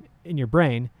in your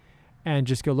brain and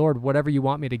just go, Lord, whatever you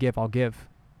want me to give, I'll give.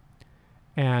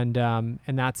 And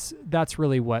that's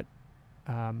really what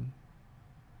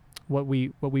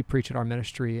we preach at our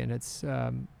ministry, and it's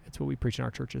what we preach in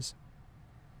our churches.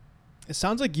 It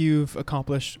sounds like you've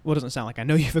accomplished, well, it doesn't sound like, I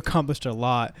know you've accomplished a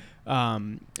lot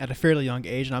at a fairly young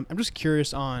age. And I'm just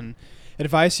curious on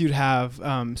advice you'd have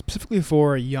specifically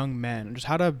for young men, just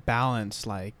how to balance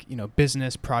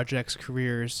business, projects,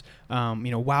 careers,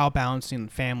 while balancing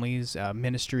families,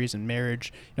 ministries, and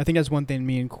marriage. And I think that's one thing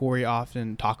me and Corey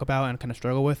often talk about and kind of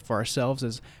struggle with for ourselves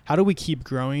is how do we keep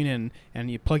growing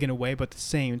and you plugging away, but at the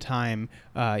same time,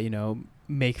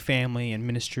 make family and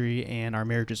ministry and our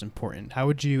marriages important. How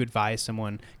would you advise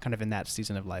someone kind of in that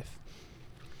season of life?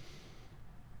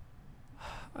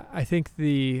 I think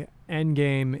the end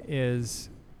game is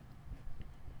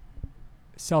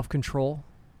self-control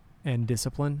and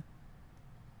discipline.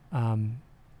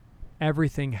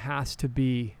 Everything has to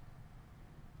be,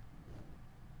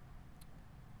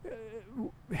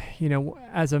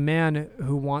 as a man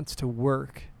who wants to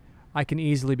work, I can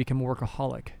easily become a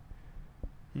workaholic.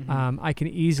 Mm-hmm. I can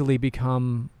easily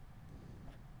become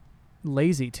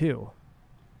lazy too.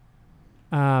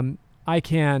 What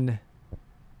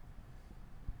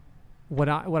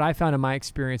I found in my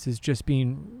experience is just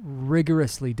being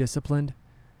rigorously disciplined.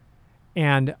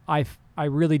 And I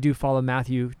really do follow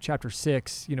Matthew chapter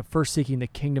 6, first seeking the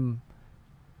kingdom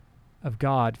of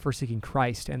God, first seeking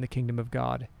Christ and the kingdom of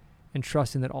God, and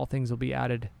trusting that all things will be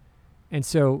added. And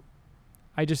so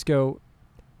I just go,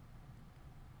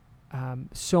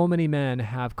 so many men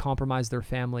have compromised their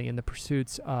family in the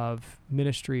pursuits of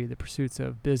ministry, the pursuits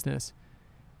of business.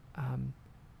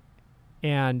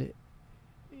 And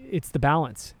it's the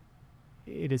balance.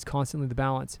 It is constantly the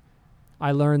balance.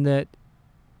 I learned that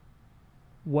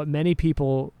what many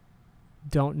people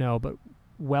don't know, but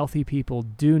wealthy people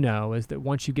do know is that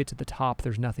once you get to the top,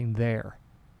 there's nothing there.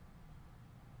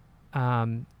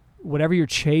 Whatever you're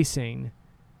chasing,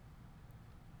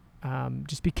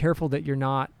 just be careful that you're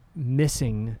not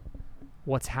missing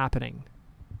what's happening.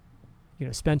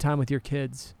 Spend time with your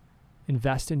kids,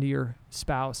 invest into your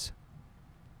spouse,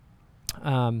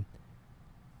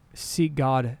 seek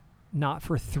God not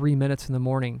for 3 minutes in the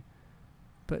morning,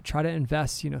 but try to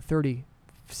invest, 30,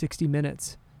 60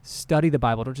 minutes, study the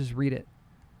Bible, don't just read it.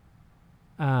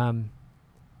 And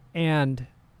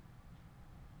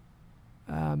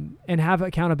have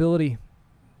accountability,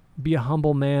 be a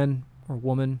humble man or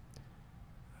woman,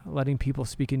 letting people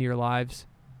speak into your lives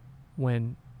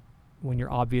when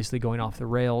you're obviously going off the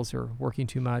rails or working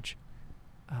too much.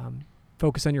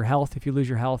 Focus on your health. If you lose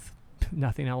your health,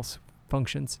 nothing else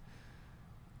functions.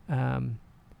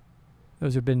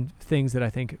 Those have been things that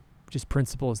I think, just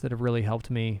principles that have really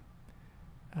helped me.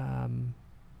 And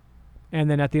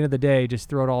then at the end of the day, just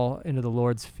throw it all into the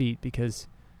Lord's feet, because,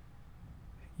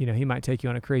 he might take you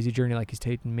on a crazy journey like he's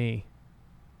taken me,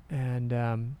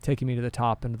 and taking me to the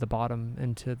top and to the bottom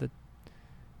and to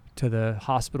the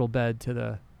hospital bed,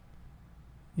 to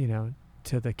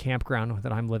the campground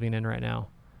that I'm living in right now.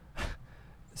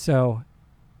 So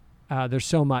there's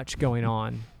so much going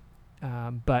on.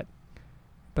 But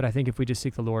I think if we just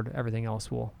seek the Lord, everything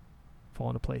else will fall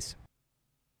into place.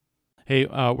 Hey,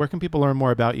 where can people learn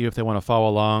more about you if they want to follow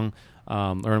along,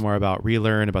 learn more about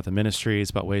Relearn, about the ministries,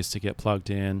 about ways to get plugged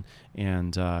in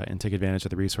and take advantage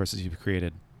of the resources you've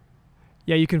created?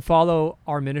 Yeah, you can follow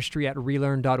our ministry at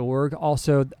relearn.org.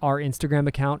 Also, our Instagram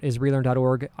account is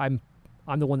relearn.org. I'm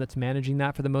the one that's managing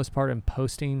that for the most part. I'm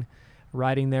posting,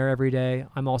 writing there every day.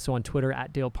 I'm also on Twitter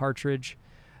at Dale Partridge,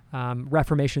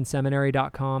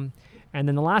 reformationseminary.com. And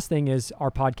then the last thing is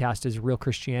our podcast is Real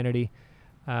Christianity.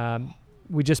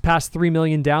 We just passed 3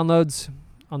 million downloads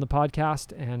on the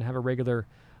podcast and have a regular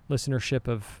listenership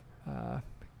of,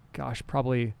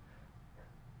 probably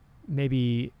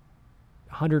maybe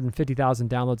 150,000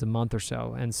 downloads a month or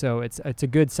so. And so it's a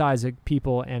good size of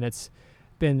people, and it's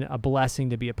been a blessing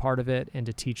to be a part of it and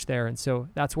to teach there. And so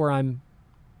that's where I'm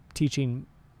teaching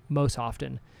most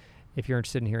often, if you're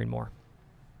interested in hearing more.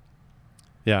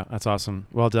 Yeah, that's awesome.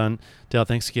 Well done. Dale,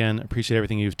 thanks again. Appreciate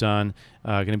everything you've done.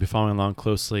 Going to be following along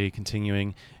closely,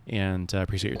 continuing, and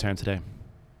appreciate your time today.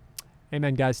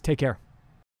 Amen, guys. Take care.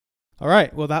 All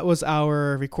right. Well, that was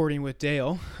our recording with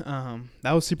Dale.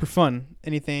 That was super fun.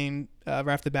 Anything right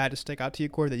off the bat to stick out to you,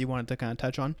 Corey, that you wanted to kind of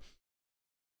touch on?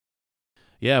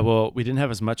 Yeah, well, we didn't have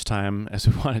as much time as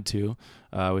we wanted to.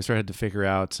 We sort of had to figure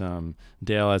out,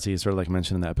 Dale, as he sort of like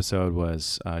mentioned in the episode,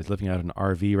 was he's living out an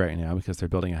RV right now because they're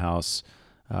building a house.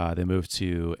 They moved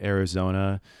to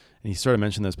Arizona, and he sort of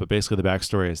mentioned this, but basically the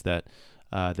backstory is that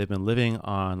they've been living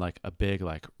on like a big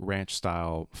like ranch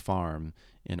style farm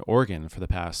in Oregon for the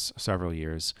past several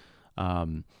years.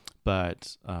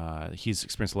 But he's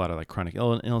experienced a lot of like chronic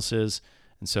illnesses.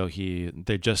 And so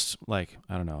they just like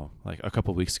a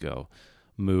couple of weeks ago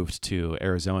moved to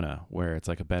Arizona, where it's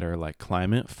like a better like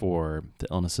climate for the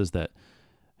illnesses that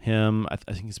him, I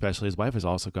think especially his wife has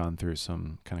also gone through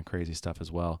some kind of crazy stuff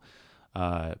as well.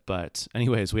 But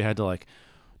anyways, we had to like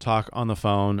talk on the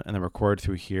phone and then record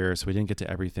through here. So we didn't get to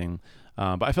everything.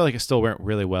 But I feel like it still went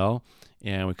really well,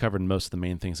 and we covered most of the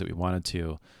main things that we wanted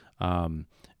to. And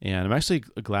I'm actually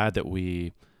glad that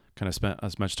we kind of spent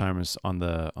as much time as on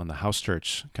the house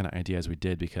church kind of idea as we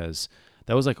did, because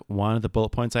that was like one of the bullet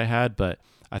points I had, but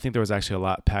I think there was actually a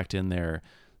lot packed in there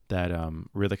that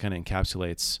really kind of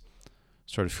encapsulates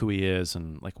sort of who he is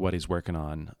and like what he's working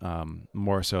on,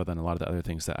 more so than a lot of the other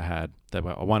things that I had that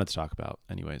I wanted to talk about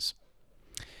anyways.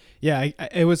 Yeah,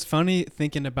 it was funny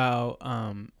thinking about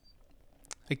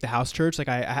like the house church. Like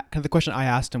I kind of the question I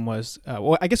asked him was,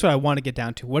 well, I guess what I want to get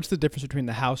down to, what's the difference between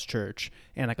the house church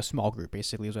and like a small group,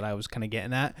 basically, is what I was kind of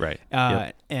getting at. Right.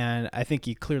 Yep. And I think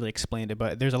he clearly explained it,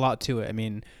 but there's a lot to it. I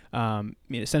mean,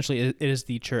 essentially it is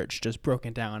the church just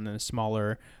broken down in a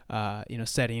smaller,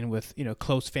 setting with,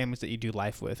 close families that you do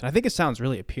life with. And I think it sounds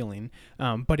really appealing.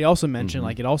 But he also mentioned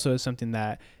like it also is something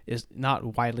that is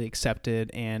not widely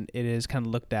accepted, and it is kind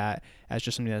of looked at as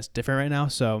just something that's different right now.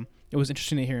 So it was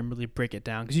interesting to hear him really break it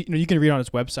down, because you can read on his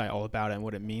website all about it and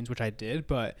what it means, which I did,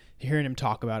 but hearing him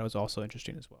talk about it was also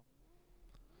interesting as well.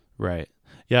 Right.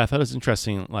 Yeah, I thought it was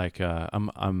interesting. Like,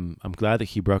 I'm glad that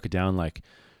he broke it down, like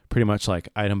pretty much like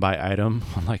item by item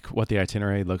on like what the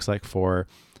itinerary looks like for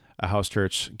a house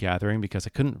church gathering, because I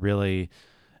couldn't really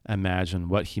imagine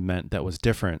what he meant that was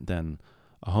different than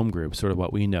a home group, sort of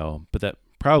what we know, but that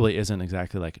probably isn't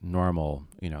exactly like normal,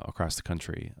 across the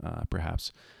country,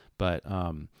 perhaps. But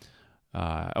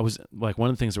I was like, one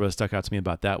of the things that really stuck out to me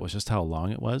about that was just how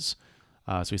long it was.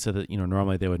 So he said that,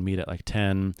 normally they would meet at like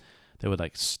 10, they would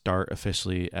like start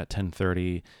officially at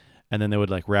 10:30, and then they would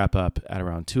like wrap up at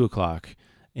around 2:00.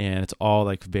 And it's all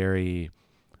like very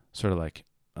sort of like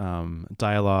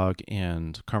dialogue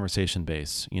and conversation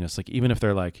based. It's like, even if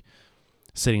they're like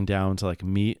sitting down to like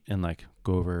meet and like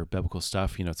go over biblical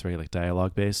stuff, it's very like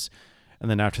dialogue based. And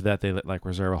then after that, they like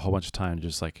reserve a whole bunch of time to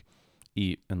just like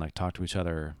eat and like talk to each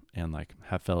other and like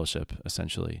have fellowship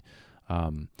essentially.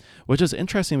 Which is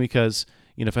interesting because,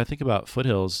 if I think about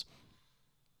Foothills,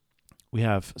 we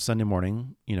have Sunday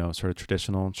morning, sort of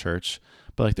traditional church,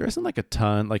 but like there isn't like a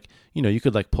ton, like, you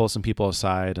could like pull some people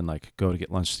aside and like go to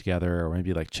get lunch together, or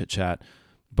maybe like chit chat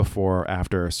before or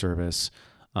after a service.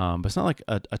 But it's not like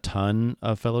a ton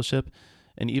of fellowship.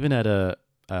 And even at a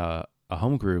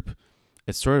home group,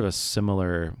 it's sort of a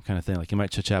similar kind of thing. Like you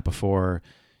might chit chat before,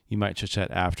 you might chit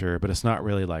chat after, but it's not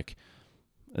really like,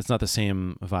 it's not the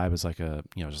same vibe as like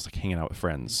just like hanging out with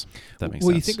friends. If that makes sense.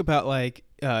 Well, you think about like,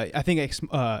 I think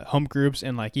home groups,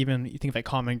 and like even you think of like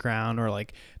Common Ground or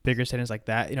like bigger settings like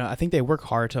that, I think they work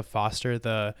hard to foster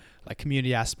the like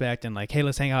community aspect, and like, hey,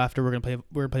 let's hang out after, we're gonna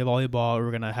play volleyball, or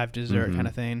we're gonna have dessert kind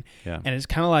of thing. Yeah. And it's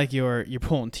kind of like you're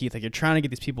pulling teeth, like you're trying to get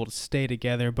these people to stay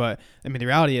together, but I mean the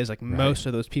reality is like most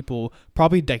of those people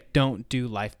probably like don't do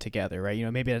life together,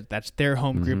 right? Maybe that's their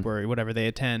home group or whatever they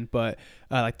attend, but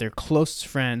like their closest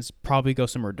friends probably go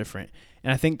somewhere different.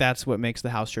 And I think that's what makes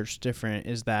the house church different,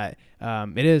 is that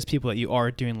it is people that you are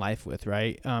doing life with,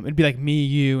 right? It'd be like me,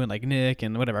 you, and like Nick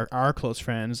and whatever, our close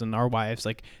friends and our wives,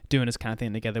 like doing this kind of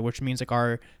thing together, which means like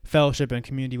our fellowship and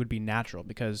community would be natural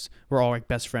because we're all like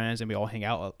best friends and we all hang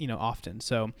out, often.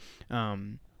 So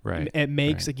it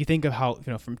makes like, you think of how,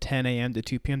 from 10 a.m. to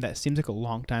 2 p.m., that seems like a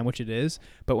long time, which it is.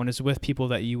 But when it's with people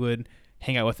that you would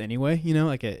hang out with anyway,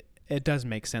 like it does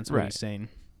make sense what he's saying.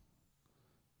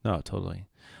 No, totally.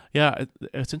 Yeah,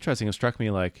 it's interesting. It struck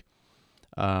me like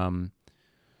part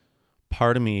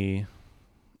of me,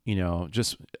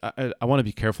 just I want to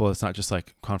be careful. It's not just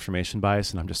like confirmation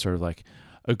bias and I'm just sort of like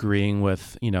agreeing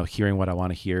with, hearing what I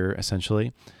want to hear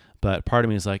essentially. But part of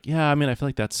me is like, yeah, I mean, I feel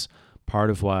like that's part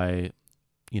of why,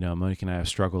 Monique and I have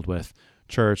struggled with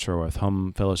church or with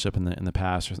home fellowship in the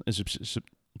past. It's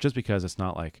just because it's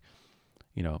not like,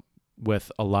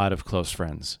 with a lot of close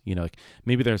friends, like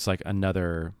maybe there's like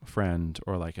another friend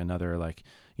or like another, like,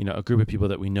 a group of people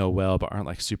that we know well, but aren't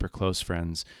like super close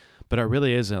friends. But it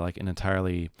really is like an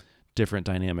entirely different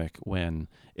dynamic when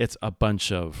it's a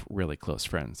bunch of really close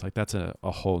friends. Like that's a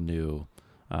whole new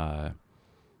kind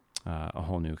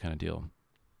of deal.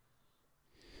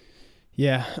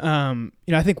 Yeah.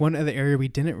 I think one other area we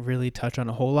didn't really touch on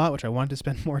a whole lot, which I wanted to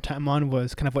spend more time on,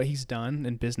 was kind of what he's done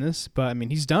in business. But I mean,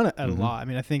 he's done a lot. I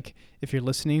mean, I think if you're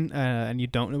listening and you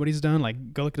don't know what he's done,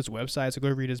 like go look at his website, so go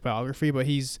read his biography. But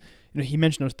he's, he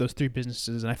mentioned those 3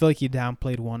 businesses, and I feel like he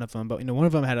downplayed one of them. But one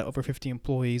of them had over 50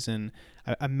 employees, and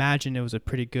I imagine it was a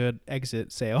pretty good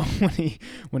exit sale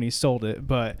when he sold it.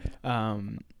 But I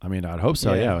mean, I'd hope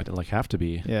so. Yeah, it'd like have to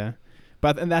be. Yeah.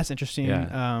 And that's interesting.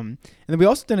 Yeah. And then we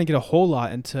also didn't get a whole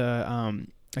lot into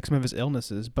like some of his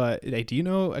illnesses. But do you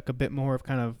know like a bit more of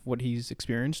kind of what he's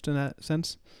experienced in that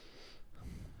sense?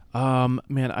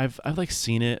 Man, I've like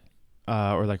seen it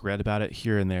or like read about it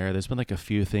here and there. There's been like a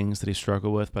few things that he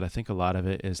struggled with, but I think a lot of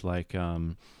it is like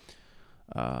sort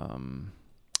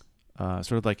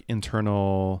of like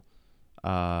internal.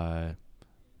 I'm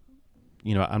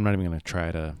not even gonna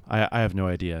try to. I have no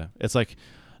idea. It's like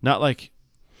not like.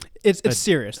 It's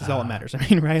serious. That's all that matters. I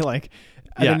mean, right? Like,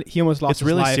 yeah, he almost lost it's his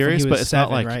really life serious, when he but was it's 7,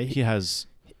 not like right? he has.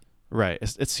 Right.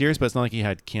 It's serious, but it's not like he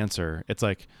had cancer. It's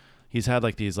like he's had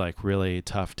like these like really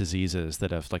tough diseases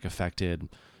that have like affected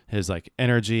his like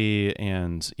energy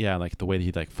and like the way that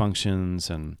he like functions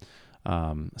and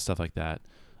stuff like that.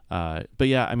 But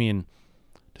yeah, I mean,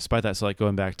 despite that, so like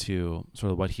going back to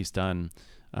sort of what he's done.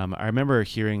 I remember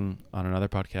hearing on another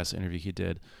podcast interview he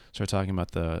did, start talking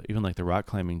about even the rock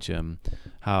climbing gym,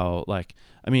 how like,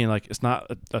 I mean, like it's not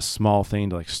a small thing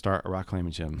to like start a rock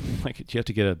climbing gym. Like you have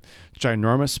to get a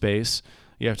ginormous space.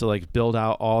 You have to like build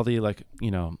out all the like,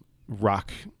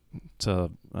 rock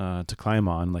to climb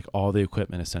on, like all the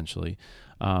equipment essentially.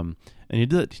 And he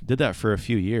did that for a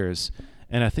few years.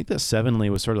 And I think that Sevenly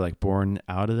was sort of like born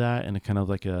out of that in a kind of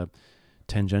like a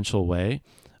tangential way.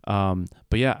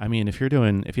 But yeah, I mean, if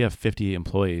you have 50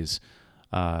 employees,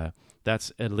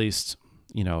 that's at least,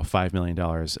 $5 million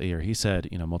a year. He said,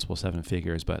 multiple 7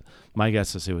 figures, but my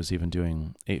guess is it was even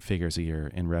doing 8 figures a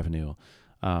year in revenue.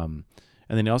 And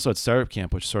then he also had Startup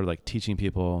Camp, which is sort of like teaching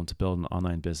people to build an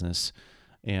online business.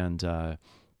 And,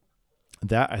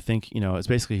 that I think, it's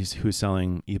basically who's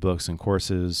selling ebooks and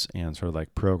courses and sort of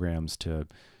like programs to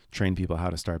train people how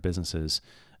to start businesses.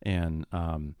 And,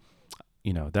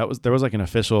 there was like an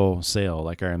official sale.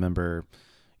 Like I remember,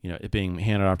 it being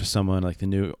handed off to someone, like the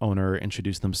new owner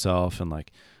introduced themselves, and like,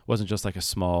 it wasn't just like a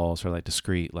small sort of like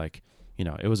discreet, like,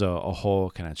 it was a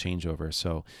whole kind of changeover.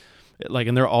 So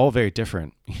and they're all very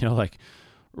different, like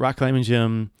rock climbing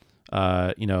gym,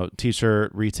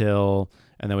 t-shirt, retail,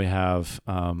 and then we have,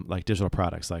 like digital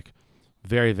products, like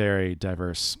very, very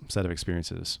diverse set of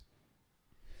experiences.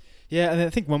 Yeah, and I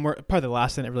think probably the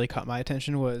last thing that really caught my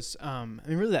attention was,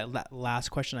 really that last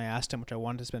question I asked him, which I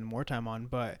wanted to spend more time on,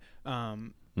 but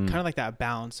kind of like that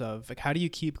balance of like, how do you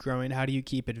keep growing? How do you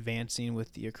keep advancing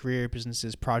with your career,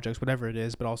 businesses, projects, whatever it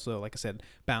is, but also, like I said,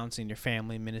 balancing your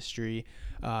family, ministry,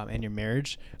 and your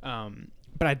marriage.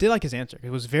 But I did like his answer. It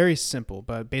was very simple,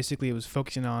 but basically it was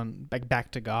focusing on like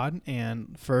back to God,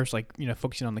 and first, like,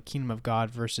 focusing on the kingdom of God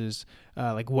versus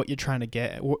like what you're trying to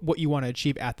get, what you want to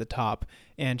achieve at the top.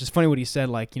 And just funny what he said,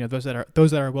 like, those that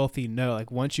are wealthy know,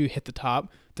 like, once you hit the top,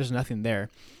 there's nothing there.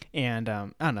 And I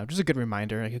don't know, just a good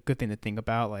reminder, like a good thing to think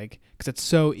about, like, because it's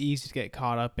so easy to get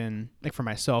caught up in, like, for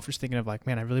myself, just thinking of like,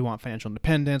 man, I really want financial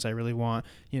independence, I really want,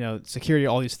 security,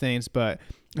 all these things. But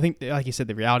I think, like you said,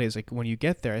 the reality is, like, when you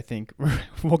get there, I think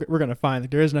we're gonna find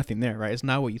that there is nothing there, right? It's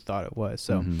not what you thought it was.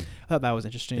 So I thought that was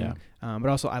interesting. Yeah. But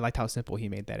also I liked how simple he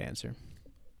made that answer.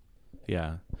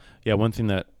 Yeah. One thing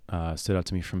that stood out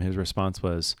to me from his response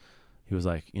was, he was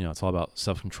like, it's all about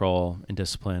self-control and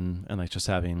discipline, and like just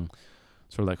having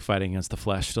sort of like fighting against the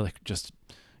flesh to like just,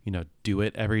 do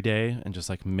it every day, and just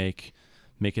like make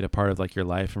it a part of like your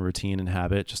life and routine and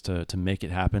habit, just to make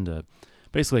it happen, to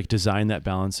basically like design that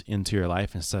balance into your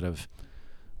life instead of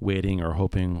waiting or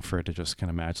hoping for it to just kind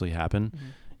of magically happen.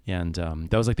 And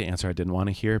that was like the answer I didn't want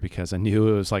to hear, because I knew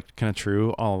it was like kind of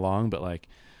true all along, but like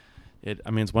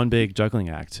it's one big juggling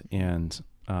act, and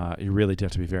you really do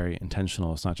have to be very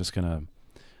intentional. It's not just gonna,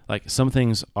 like, some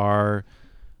things are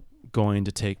going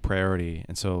to take priority,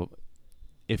 and so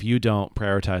if you don't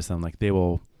prioritize them, like they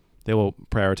will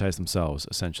prioritize themselves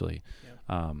essentially.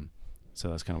 So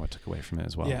that's kind of what I took away from it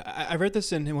as well. Yeah, I read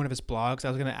this in one of his blogs. I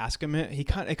was going to ask him it.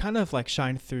 It kind of like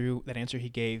shined through that answer he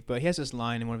gave, but he has this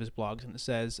line in one of his blogs, and it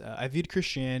says, I viewed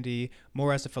Christianity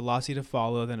more as a philosophy to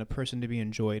follow than a person to be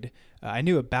enjoyed. I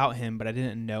knew about him, but I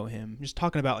didn't know him. Just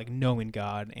talking about like knowing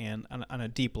God and on a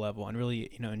deep level, and really,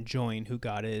 enjoying who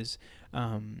God is.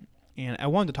 And I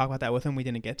wanted to talk about that with him. We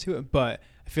didn't get to it, but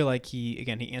I feel like he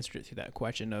answered it through that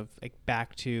question of like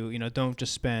back to, don't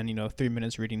just spend, 3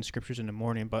 minutes reading scriptures in the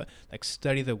morning, but like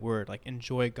study the word, like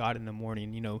enjoy God in the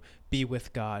morning, be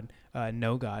with God,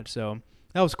 know God. So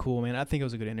that was cool, man. I think it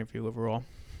was a good interview overall.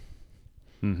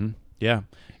 Yeah.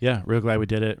 Really glad we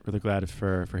did it. Really glad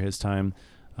for his time.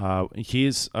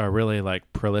 He's a really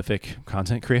like prolific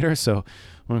content creator. So I want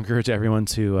to encourage everyone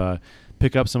to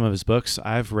pick up some of his books.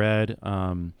 I've read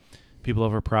People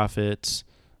Over Profit,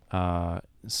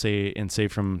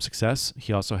 Save from Success.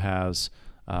 He also has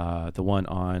the one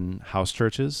on house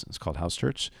churches. It's called House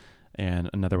Church, and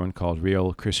another one called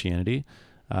Real Christianity,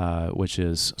 which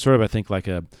is sort of, I think, like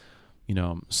a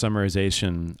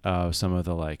summarization of some of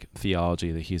the like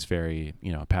theology that he's very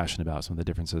passionate about, some of the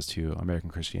differences to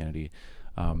American Christianity,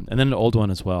 and then an old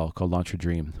one as well called Launch Your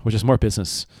Dream, which is more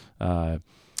business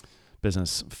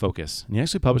focus. And he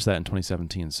actually published that in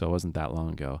 2017, so it wasn't that long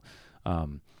ago.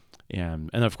 And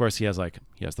of course he has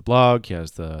the blog, he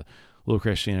has the Little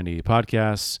Christianity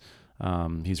podcasts.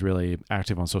 He's really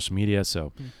active on social media,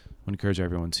 so I would encourage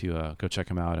everyone to go check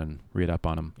him out and read up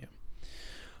on him. Yeah.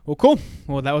 Well, cool.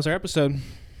 Well, that was our episode.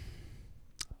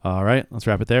 All right, let's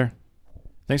wrap it there.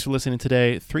 Thanks for listening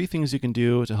today. 3 things you can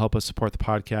do to help us support the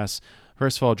podcast.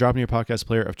 First of all, drop in your podcast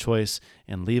player of choice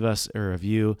and leave us a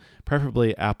review,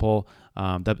 preferably Apple.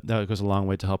 That goes a long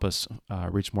way to help us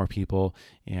reach more people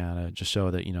and just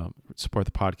show that, support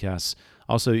the podcast.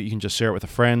 Also, you can just share it with a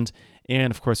friend.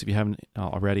 And of course, if you haven't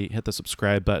already, hit the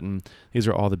subscribe button. These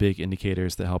are all the big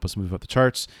indicators that help us move up the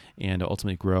charts and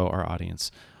ultimately grow our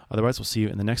audience. Otherwise, we'll see you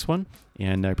in the next one,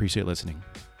 and I appreciate listening.